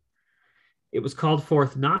that it was called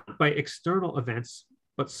forth not by external events,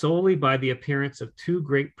 but solely by the appearance of two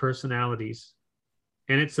great personalities.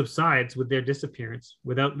 And it subsides with their disappearance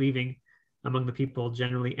without leaving among the people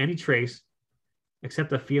generally any trace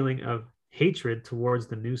except a feeling of hatred towards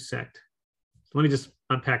the new sect. So let me just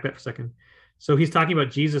unpack that for a second. So he's talking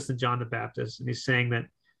about Jesus and John the Baptist, and he's saying that,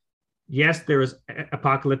 yes, there is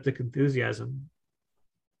apocalyptic enthusiasm.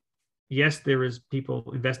 Yes, there is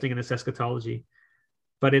people investing in this eschatology,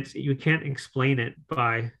 but you can't explain it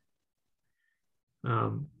by,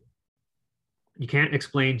 you can't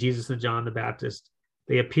explain Jesus and John the Baptist.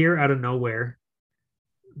 They appear out of nowhere.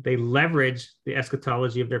 They leverage the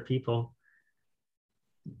eschatology of their people.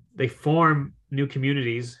 They form new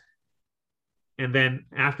communities. And then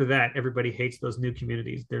after that, everybody hates those new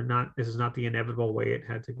communities. This is not the inevitable way it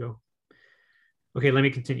had to go. Okay, let me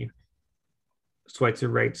continue.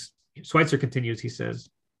 Schweitzer continues, he says,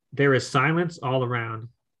 there is silence all around.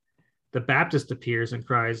 The Baptist appears and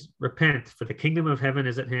cries, repent, for the kingdom of heaven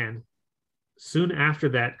is at hand. Soon after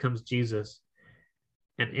that comes Jesus,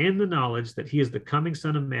 and in the knowledge that he is the coming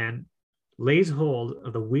Son of Man, lays hold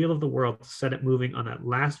of the wheel of the world to set it moving on that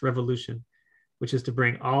last revolution, which is to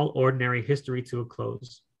bring all ordinary history to a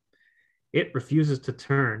close. It refuses to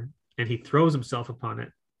turn, and he throws himself upon it.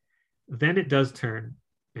 Then it does turn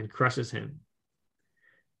and crushes him.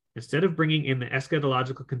 Instead of bringing in the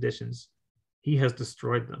eschatological conditions, he has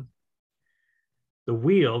destroyed them. The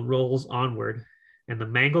wheel rolls onward, and the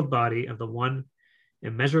mangled body of the one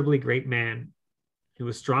immeasurably great man, who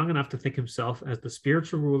was strong enough to think himself as the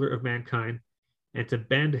spiritual ruler of mankind and to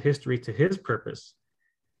bend history to his purpose,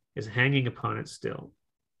 is hanging upon it still.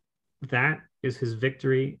 That is his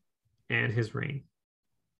victory and his reign.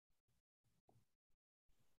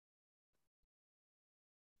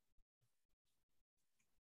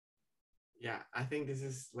 Yeah, I think this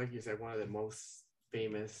is, like you said, one of the most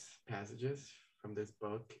famous passages from this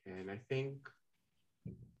book. And I think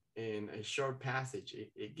in a short passage,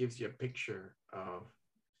 it gives you a picture of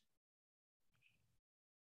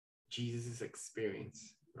Jesus's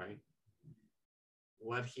experience, right?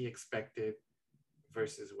 What he expected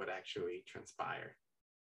versus what actually transpired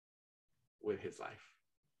with his life.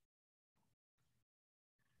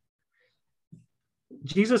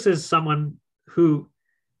 Jesus is someone who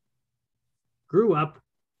grew up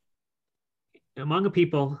among a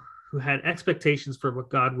people who had expectations for what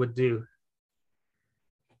God would do.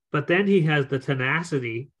 But then he has the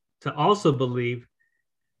tenacity to also believe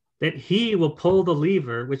that he will pull the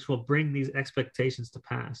lever which will bring these expectations to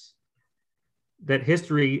pass. That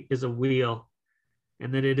history is a wheel,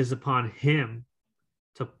 and that it is upon him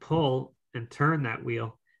to pull and turn that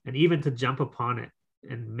wheel, and even to jump upon it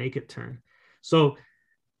and make it turn. So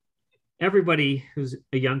everybody who's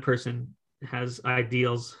a young person has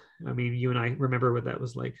ideals. I mean, you and I remember what that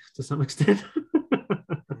was like to some extent.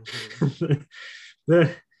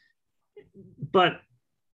 But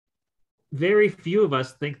very few of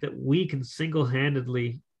us think that we can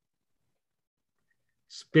single-handedly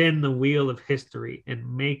spin the wheel of history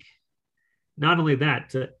and make, not only that,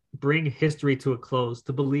 to bring history to a close,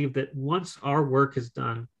 to believe that once our work is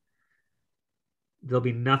done, there'll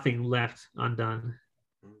be nothing left undone.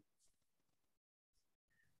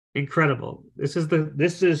 Incredible. This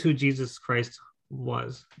is who Jesus Christ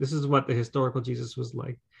was. This is what the historical Jesus was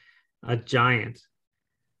like. A giant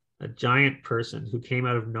person who came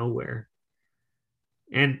out of nowhere.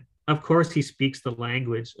 And of course, he speaks the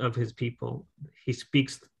language of his people. He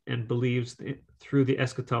speaks and believes through the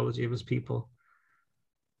eschatology of his people.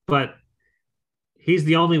 But he's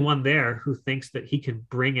the only one there who thinks that he can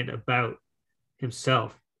bring it about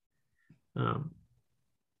himself.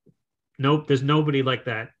 Nope, there's nobody like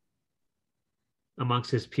that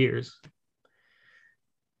amongst his peers.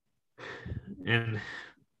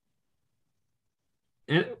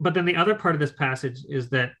 But then the other part of this passage is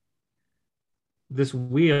that this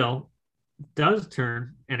wheel does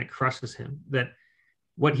turn and it crushes him. That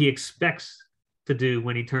what he expects to do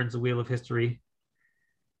when he turns the wheel of history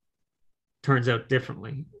turns out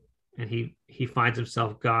differently, and he finds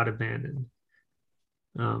himself God abandoned.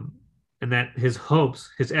 And that his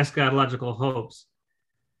hopes, his eschatological hopes,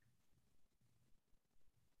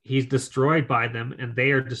 he's destroyed by them and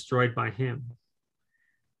they are destroyed by him.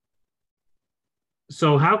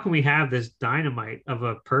 So how can we have this dynamite of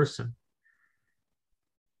a person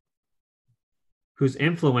whose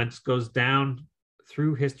influence goes down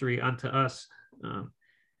through history unto us,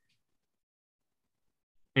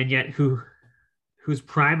 and yet whose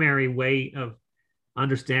primary way of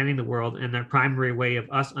understanding the world and their primary way of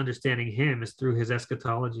us understanding him is through his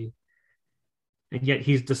eschatology? And yet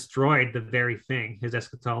he's destroyed the very thing, his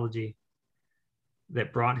eschatology,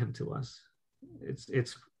 that brought him to us.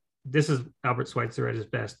 This is Albert Schweitzer at his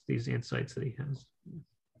best, these insights that he has.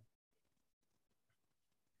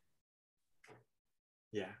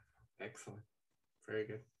 Yeah, excellent. Very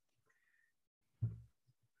good.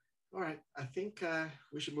 All right, I think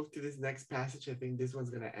we should move to this next passage. I think this one's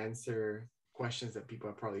going to answer questions that people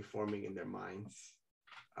are probably forming in their minds.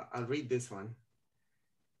 I'll read this one.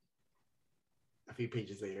 A few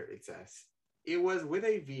pages later, it says, "It was with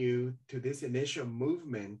a view to this initial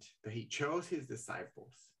movement that he chose his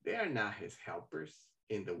disciples. They are not his helpers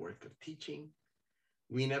in the work of teaching.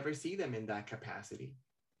 We never see them in that capacity.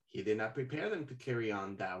 He did not prepare them to carry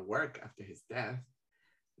on that work after his death.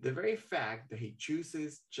 The very fact that he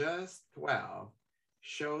chooses just 12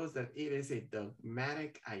 shows that it is a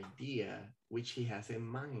dogmatic idea which he has in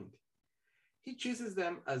mind. He chooses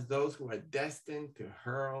them as those who are destined to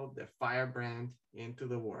hurl the firebrand into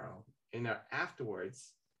the world, and are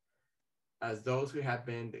afterwards as those who have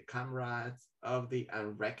been the comrades of the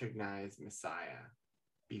unrecognized Messiah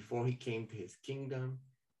before he came to his kingdom,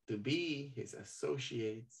 to be his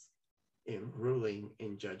associates in ruling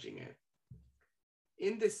and judging it.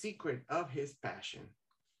 In the secret of his passion,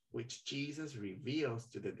 which Jesus reveals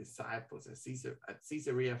to the disciples at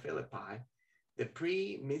Caesarea Philippi, the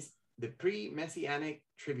pre-messianic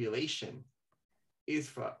tribulation is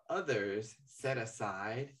for others set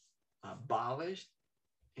aside, abolished,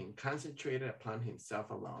 and concentrated upon himself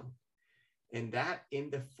alone, and that in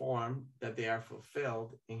the form that they are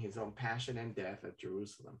fulfilled in his own passion and death at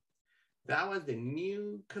Jerusalem. That was the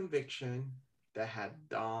new conviction that had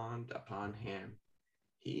dawned upon him.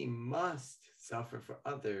 He must suffer for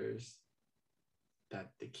others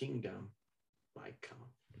that the kingdom might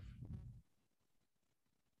come."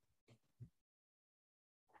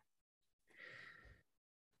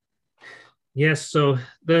 Yes, so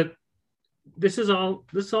this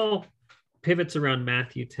all pivots around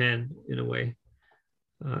Matthew 10 in a way.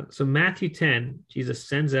 So Matthew 10, Jesus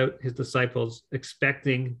sends out his disciples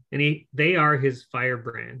expecting, and they are his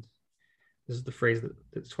firebrand. This is the phrase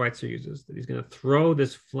that Schweitzer uses, that he's going to throw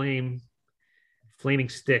this flaming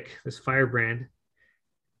stick, this firebrand,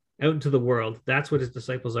 out into the world. That's what his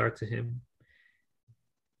disciples are to him.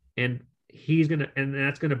 And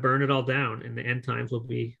that's going to burn it all down, and the end times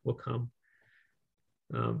will come.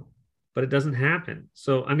 But it doesn't happen.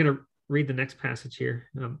 So I'm going to read the next passage here.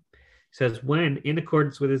 It says, "When, in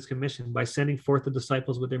accordance with his commission, by sending forth the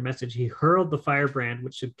disciples with their message, he hurled the firebrand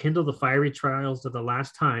which should kindle the fiery trials of the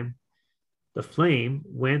last time, the flame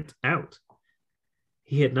went out.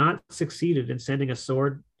 He had not succeeded in sending a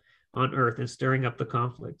sword on earth and stirring up the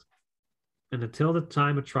conflict. And until the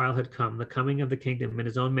time of trial had come, the coming of the kingdom and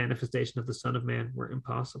his own manifestation of the Son of Man were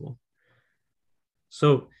impossible."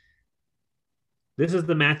 So this is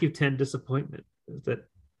the Matthew 10 disappointment, is that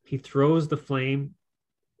he throws the flame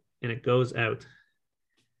and it goes out.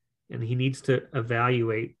 and he needs to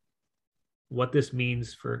evaluate what this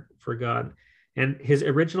means for God. And his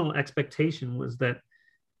original expectation was that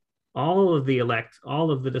all of the elect,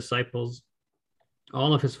 all of the disciples,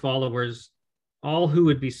 all of his followers, all who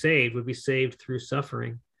would be saved through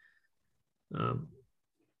suffering. Um,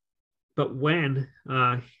 but when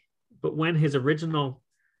his original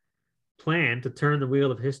plan to turn the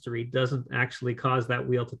wheel of history doesn't actually cause that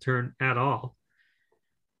wheel to turn at all,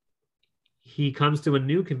 he comes to a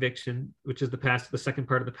new conviction, which is the second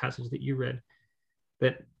part of the passage that you read,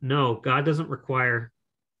 that no, God doesn't require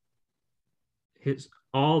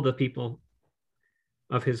all the people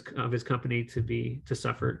of his company to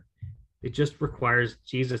suffer. It just requires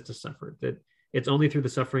Jesus to suffer. That it's only through the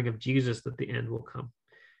suffering of Jesus that the end will come.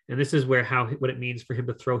 And this is what it means for him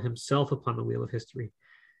to throw himself upon the wheel of history.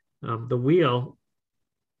 The wheel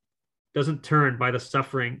doesn't turn by the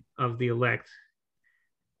suffering of the elect.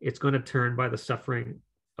 It's going to turn by the suffering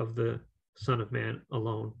of the Son of Man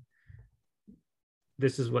alone.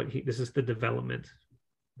 This is the development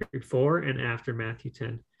before and after Matthew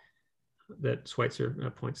 10 that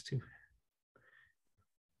Schweitzer points to.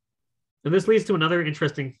 And this leads to another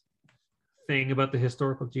interesting thing about the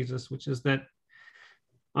historical Jesus, which is that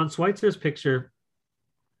on Schweitzer's picture,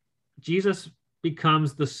 Jesus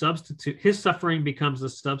becomes the substitute. His suffering becomes the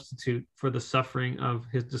substitute for the suffering of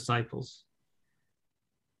his disciples.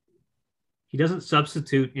 He doesn't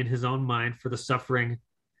substitute in his own mind for the suffering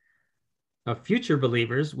of future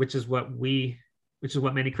believers, which is what many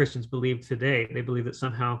Christians believe today. They believe that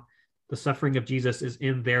somehow the suffering of Jesus is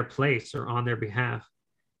in their place or on their behalf.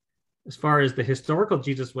 As far as the historical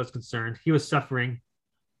Jesus was concerned, he was suffering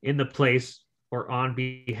in the place or on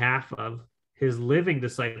behalf of his living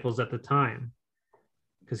disciples at the time,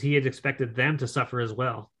 because he had expected them to suffer as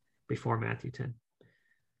well before Matthew 10.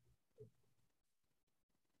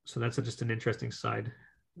 So that's just an interesting side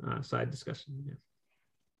discussion.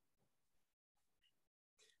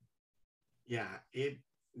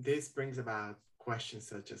 This brings about questions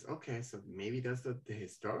such as, okay, so maybe that's the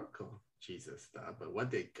historical Jesus stuff, but what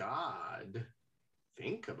did God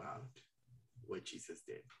think about what Jesus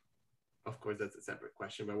did? Of course, that's a separate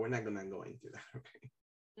question, but we're not going to go into that. Okay.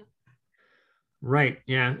 Right.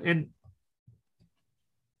 Yeah. And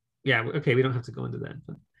yeah. Okay. We don't have to go into that,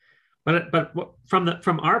 but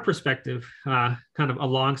from our perspective, kind of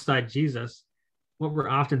alongside Jesus, what we're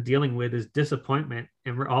often dealing with is disappointment,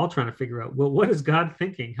 and we're all trying to figure out, well, what is God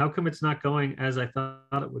thinking? How come it's not going as I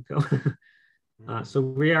thought it would go? So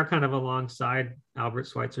we are kind of alongside Albert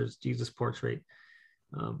Schweitzer's Jesus portrait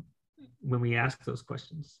when we ask those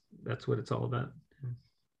questions. That's what it's all about.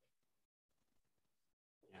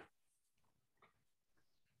 Yeah.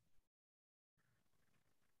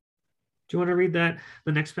 Do you want to read the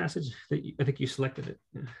next passage that I think you selected it?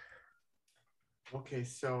 Yeah. Okay,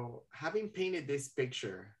 so having painted this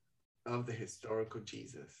picture of the historical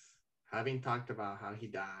Jesus, having talked about how he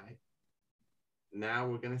died, now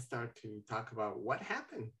we're going to start to talk about what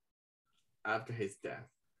happened after his death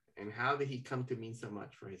and how did he come to mean so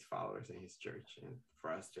much for his followers and his church and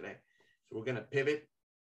for us today. So we're going to pivot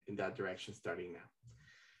in that direction starting now.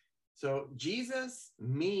 So Jesus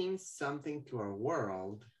means something to our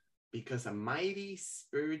world because a mighty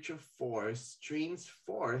spiritual force streams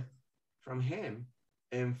forth from him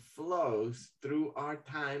and flows through our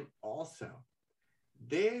time also.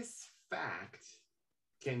 This fact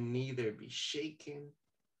can neither be shaken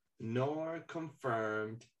nor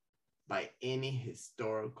confirmed by any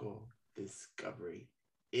historical discovery.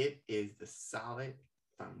 It is the solid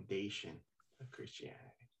foundation of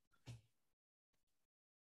Christianity.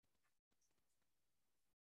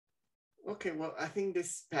 Okay, well, I think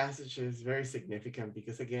this passage is very significant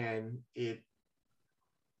because, again,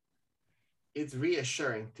 it's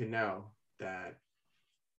reassuring to know that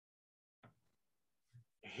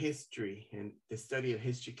history and the study of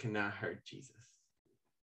history cannot hurt Jesus.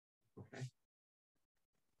 Okay.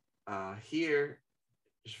 Here,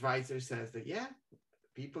 Schweitzer says that, yeah,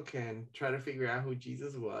 people can try to figure out who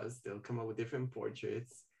Jesus was. They'll come up with different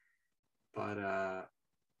portraits, but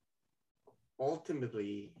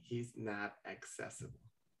ultimately, he's not accessible.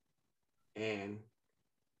 And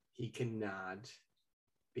he cannot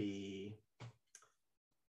be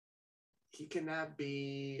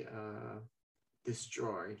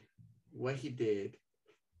destroyed. What he did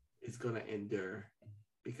is going to endure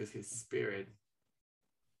because his spirit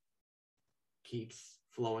keeps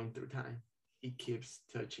flowing through time. He keeps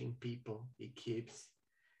touching people. He keeps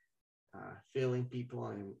filling people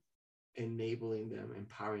and enabling them,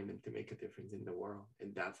 empowering them to make a difference in the world.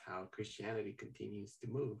 And that's how Christianity continues to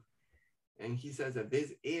move. And he says that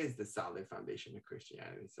this is the solid foundation of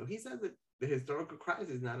Christianity. So he says that the historical Christ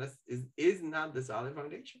is not the solid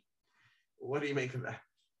foundation. What do you make of that?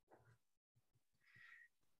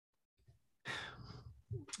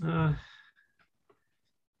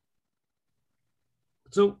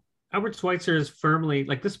 So Albert Schweitzer is firmly,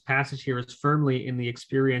 like this passage here is firmly in the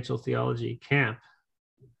experiential theology camp.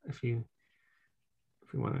 If you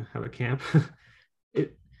want to have a camp,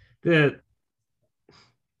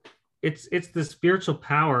 it's the spiritual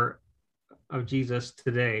power of Jesus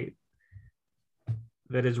today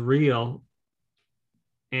that is real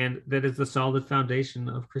and that is the solid foundation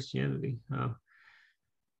of Christianity. I'm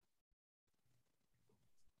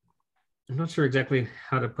not sure exactly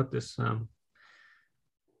how to put this.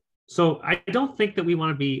 So I don't think that we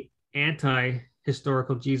want to be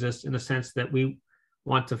anti-historical Jesus in the sense that we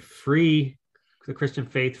want to free the Christian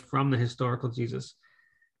faith from the historical Jesus.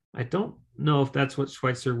 I don't know if that's what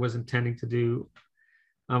Schweitzer was intending to do.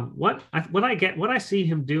 What I see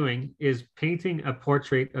him doing is painting a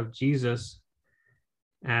portrait of Jesus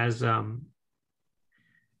as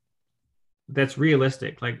that's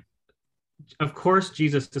realistic. Like, of course,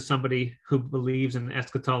 Jesus is somebody who believes in the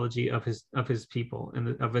eschatology of his people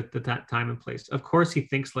and of the time and place. Of course, he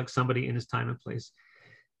thinks like somebody in his time and place,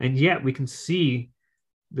 and yet we can see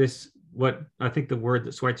this. What I think the word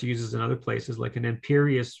that Schweitzer uses in other places, like an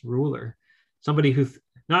imperious ruler, somebody who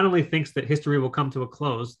not only thinks that history will come to a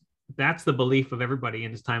close, that's the belief of everybody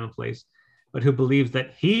in his time and place, but who believes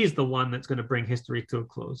that he's the one that's going to bring history to a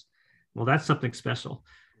close. Well, that's something special.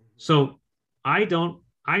 So I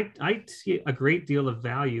see a great deal of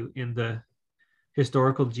value in the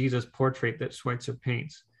historical Jesus portrait that Schweitzer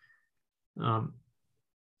paints. But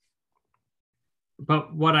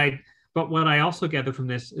what I also gather from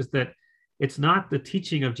this is that it's not the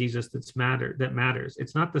teaching of Jesus that matters.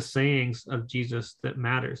 It's not the sayings of Jesus that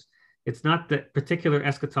matters. It's not the particular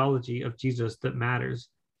eschatology of Jesus that matters.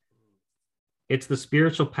 It's the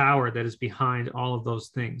spiritual power that is behind all of those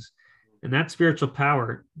things. And that spiritual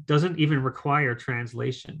power doesn't even require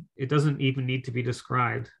translation. It doesn't even need to be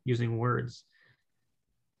described using words.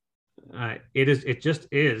 It just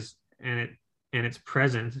is, and it's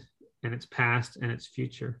present, and it's past, and it's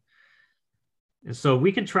future. And so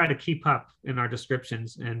we can try to keep up in our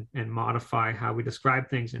descriptions and modify how we describe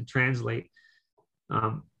things and translate.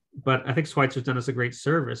 But I think Schweitzer's done us a great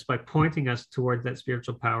service by pointing us toward that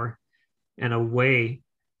spiritual power and away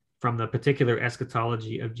from the particular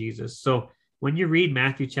eschatology of Jesus. So when you read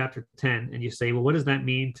Matthew chapter 10 and you say, well, what does that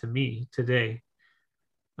mean to me today?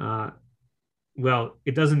 Well,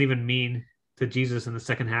 it doesn't even mean to Jesus in the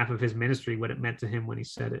second half of his ministry what it meant to him when he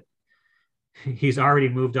said it. He's already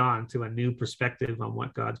moved on to a new perspective on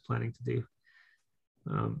what God's planning to do.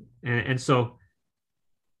 And so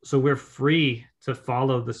we're free to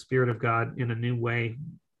follow the Spirit of God in a new way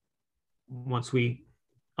once we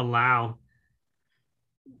allow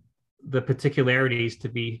the particularities to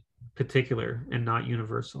be particular and not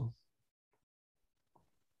universal.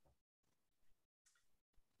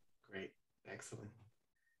 Great. Excellent.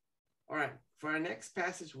 All right. For our next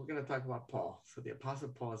passage, we're going to talk about Paul. So the Apostle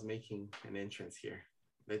Paul is making an entrance here.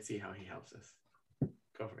 Let's see how he helps us.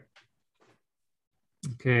 Go for it.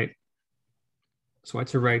 Okay.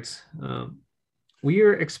 Schweitzer writes, we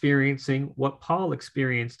are experiencing what Paul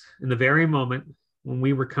experienced in the very moment when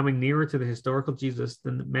we were coming nearer to the historical Jesus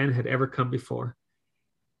than men had ever come before.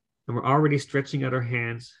 And we're already stretching out our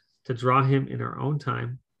hands to draw him in our own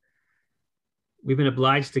time. We've been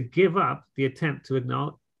obliged to give up the attempt to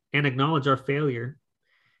acknowledge our failure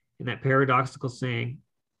in that paradoxical saying,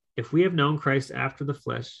 if we have known Christ after the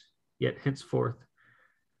flesh, yet henceforth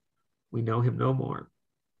we know him no more.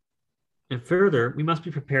 And further, we must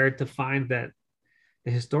be prepared to find that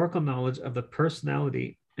the historical knowledge of the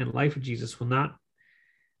personality and life of Jesus will not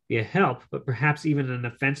be a help, but perhaps even an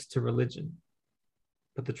offense to religion.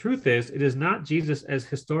 But the truth is, it is not Jesus as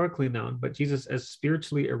historically known, but Jesus as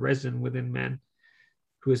spiritually arisen within men,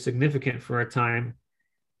 who is significant for our time,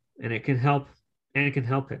 and it can help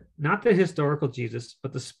it. Not the historical Jesus,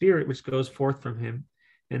 but the spirit which goes forth from him,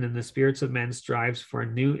 and in the spirits of men strives for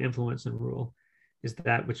a new influence and rule, is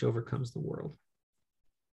that which overcomes the world.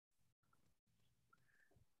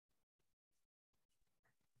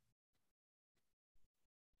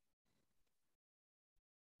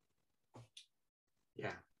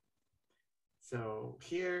 Yeah. So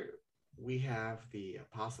here we have the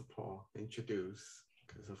Apostle Paul introduced,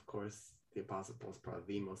 because of course the Apostle Paul is probably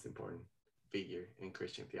the most important figure in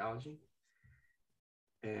Christian theology.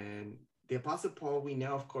 And the Apostle Paul, we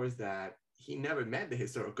know, of course, that he never met the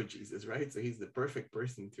historical Jesus, right? So he's the perfect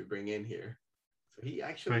person to bring in here. So he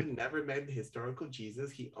actually never met the historical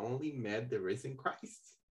Jesus. He only met the risen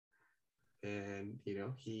Christ. And,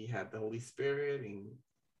 he had the Holy Spirit, and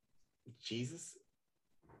Jesus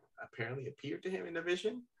apparently appeared to him in a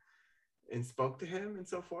vision and spoke to him and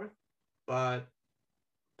so forth. But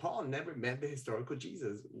Paul never met the historical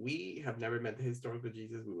Jesus. We have never met the historical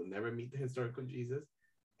Jesus. We will never meet the historical Jesus.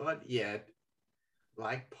 But yet,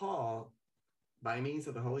 like Paul, by means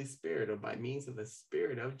of the Holy Spirit, or by means of the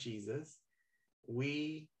Spirit of Jesus,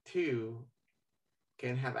 we too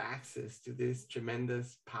can have access to this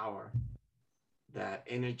tremendous power that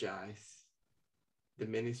energizes the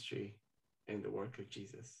ministry and the work of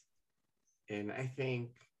Jesus. And I think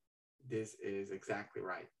this is exactly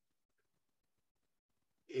right.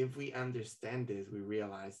 If we understand this, we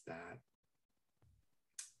realize that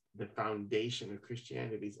the foundation of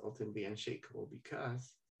Christianity is ultimately unshakable,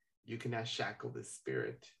 because you cannot shackle the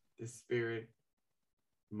Spirit. The Spirit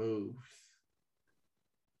moves,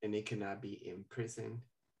 and it cannot be imprisoned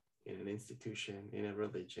in an institution, in a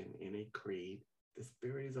religion, in a creed. The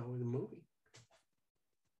Spirit is always moving.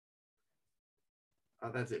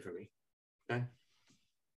 Oh, that's it for me. Ben?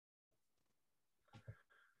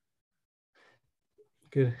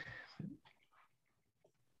 Good.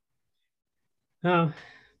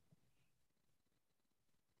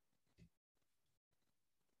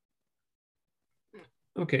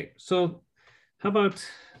 Okay, so how about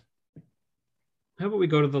we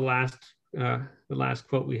go to the last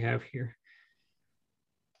quote we have here?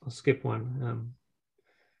 I'll skip one.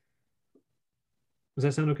 Does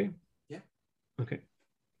that sound okay? Yeah. Okay.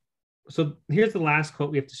 So here's the last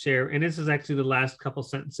quote we have to share, and this is actually the last couple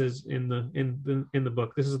sentences in the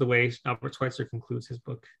book. This is the way Albert Schweitzer concludes his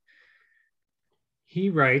book. He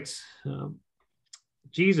writes,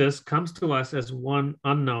 Jesus comes to us as one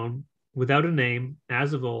unknown, without a name,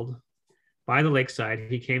 as of old. By the lakeside,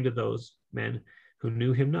 he came to those men who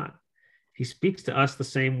knew him not. He speaks to us the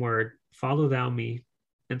same word, follow thou me,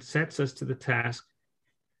 and sets us to the task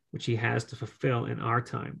which he has to fulfill in our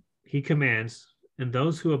time. He commands, and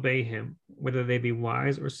those who obey him, whether they be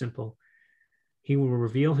wise or simple, he will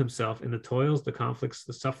reveal himself in the toils, the conflicts,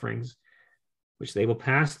 the sufferings, which they will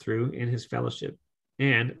pass through in his fellowship.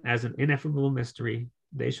 And as an ineffable mystery,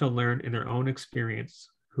 they shall learn in their own experience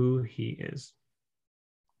who he is.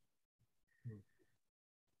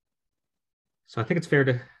 So I think it's fair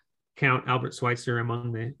to count Albert Schweitzer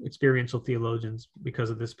among the experiential theologians because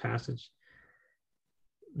of this passage,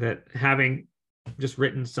 that having just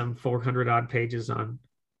written some 400 odd pages on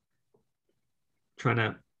trying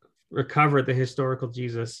to recover the historical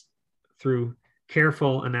Jesus through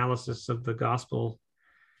careful analysis of the gospel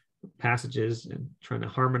passages and trying to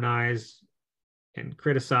harmonize and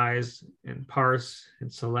criticize and parse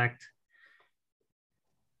and select.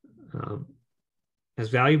 As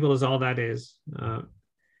valuable as all that is,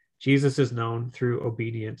 Jesus is known through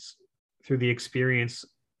obedience, through the experience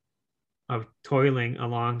of toiling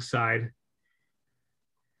alongside,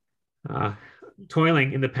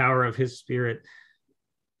 toiling in the power of his Spirit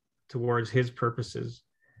towards his purposes,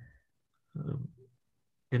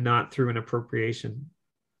 and not through an appropriation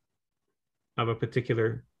of a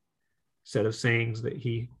particular set of sayings that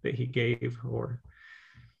he gave, or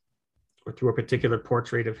through a particular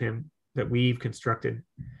portrait of him that we've constructed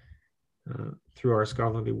through our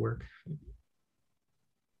scholarly work.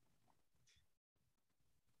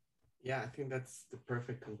 Yeah, I think that's the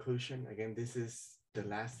perfect conclusion. Again, this is the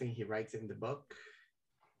last thing he writes in the book.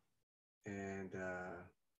 And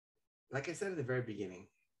like I said at the very beginning,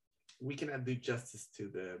 we cannot do justice to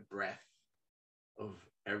the breadth of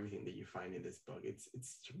everything that you find in this book.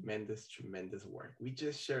 It's tremendous, tremendous work. We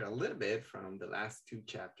just shared a little bit from the last 2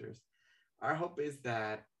 chapters. Our hope is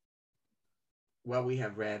that what we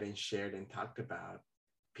have read and shared and talked about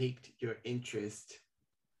piqued your interest,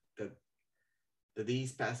 that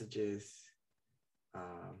these passages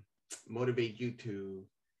motivate you to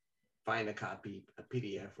find a copy, a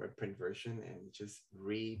PDF or a print version, and just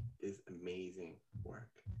read this amazing work.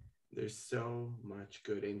 There's so much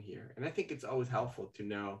good in here. And I think it's always helpful to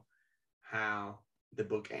know how the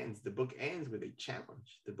book ends. The book ends with a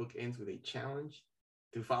challenge. The book ends with a challenge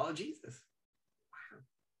to follow Jesus. Wow.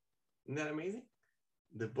 Isn't that amazing?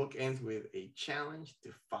 The book ends with a challenge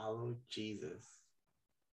to follow Jesus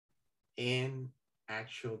in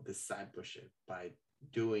actual discipleship by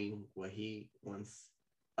doing what he wants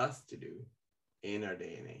us to do in our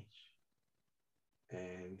day and age.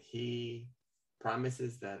 And he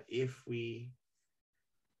promises that if we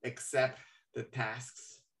accept the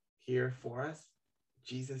tasks here for us,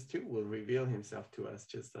 Jesus too will reveal himself to us,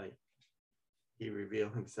 just like he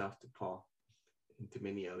revealed himself to Paul and to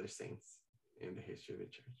many other saints in the history of the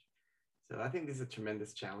church. So I think this is a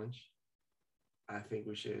tremendous challenge. I think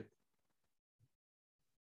we should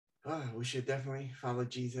definitely follow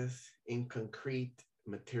Jesus in concrete,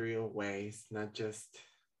 material ways, not just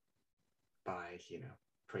by,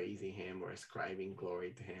 praising him or ascribing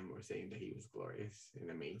glory to him or saying that he was glorious and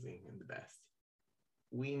amazing and the best.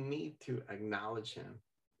 We need to acknowledge him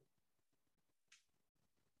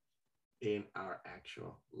in our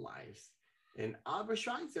actual lives. And Albert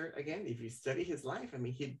Schweitzer, again, if you study his life,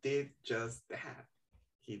 he did just that.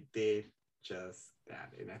 He did just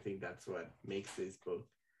that. And I think that's what makes this book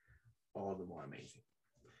all the more amazing.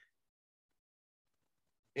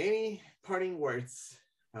 Any parting words,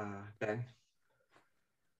 Ben?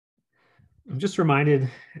 I'm just reminded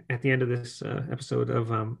at the end of this episode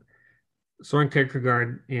of Soren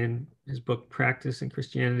Kierkegaard in his book Practice in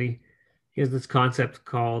Christianity. He has this concept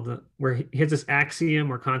called, where he has this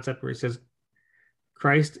axiom or concept where he says,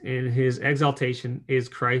 Christ in his exaltation is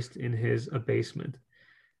Christ in his abasement.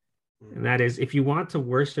 And that is, if you want to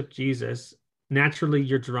worship Jesus, naturally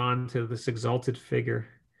you're drawn to this exalted figure.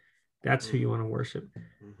 That's who you want to worship.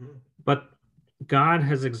 But God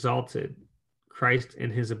has exalted Christ in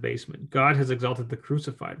his abasement. God has exalted the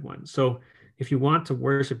crucified one. So if you want to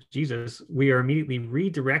worship Jesus, we are immediately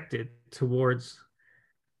redirected towards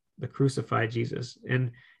the crucified Jesus. And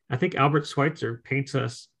I think Albert Schweitzer paints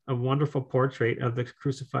us a wonderful portrait of the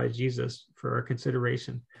crucified Jesus for our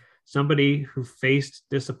consideration. Somebody who faced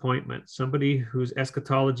disappointment, somebody whose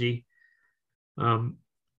eschatology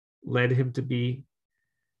led him to be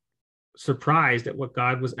surprised at what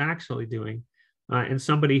God was actually doing, and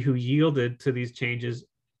somebody who yielded to these changes,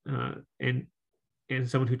 and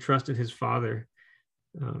someone who trusted his Father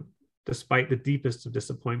despite the deepest of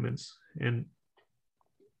disappointments. And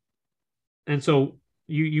so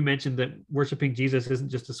you mentioned that worshiping Jesus isn't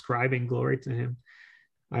just ascribing glory to him.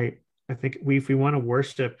 I think if we want to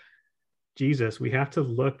worship Jesus, we have to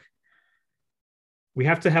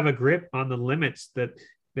have a grip on the limits that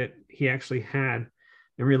he actually had,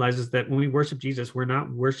 and realizes that when we worship Jesus, we're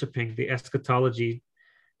not worshiping the eschatology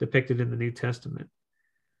depicted in the New Testament.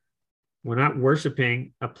 We're not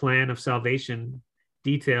worshiping a plan of salvation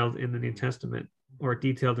detailed in the New Testament or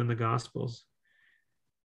detailed in the Gospels.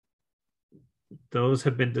 Those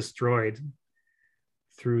have been destroyed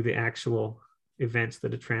through the actual events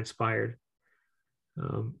that have transpired.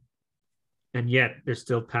 And yet there's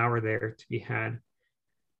still power there to be had.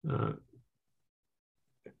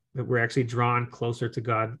 That we're actually drawn closer to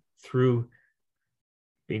God through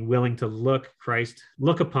being willing to look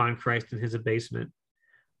upon Christ in his abasement,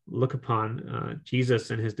 look upon Jesus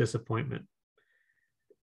and his disappointment.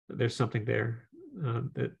 There's something there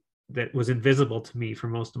that was invisible to me for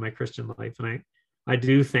most of my Christian life. And I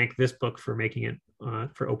do thank this book for making it,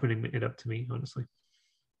 for opening it up to me, honestly.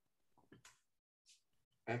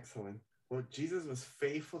 Excellent. Well, Jesus was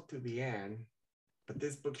faithful to the end, but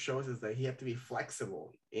this book shows us that he had to be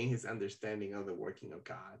flexible in his understanding of the working of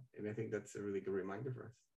God. And I think that's a really good reminder for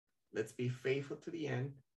us. Let's be faithful to the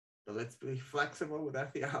end, but let's be flexible with our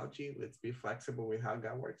theology. Let's be flexible with how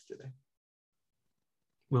God works today.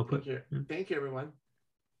 Well put. Thank you, everyone.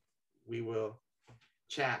 We will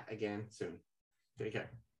chat again soon. Take care.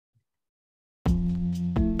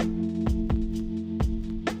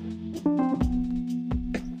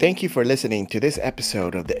 Thank you for listening to this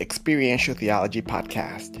episode of the Experiential Theology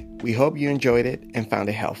Podcast. We hope you enjoyed it and found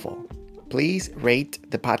it helpful. Please rate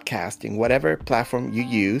the podcast in whatever platform you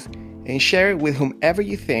use and share it with whomever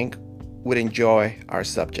you think would enjoy our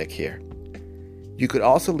subject here. You could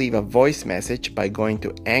also leave a voice message by going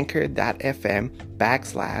to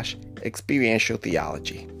anchor.fm/experiential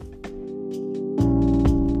theology.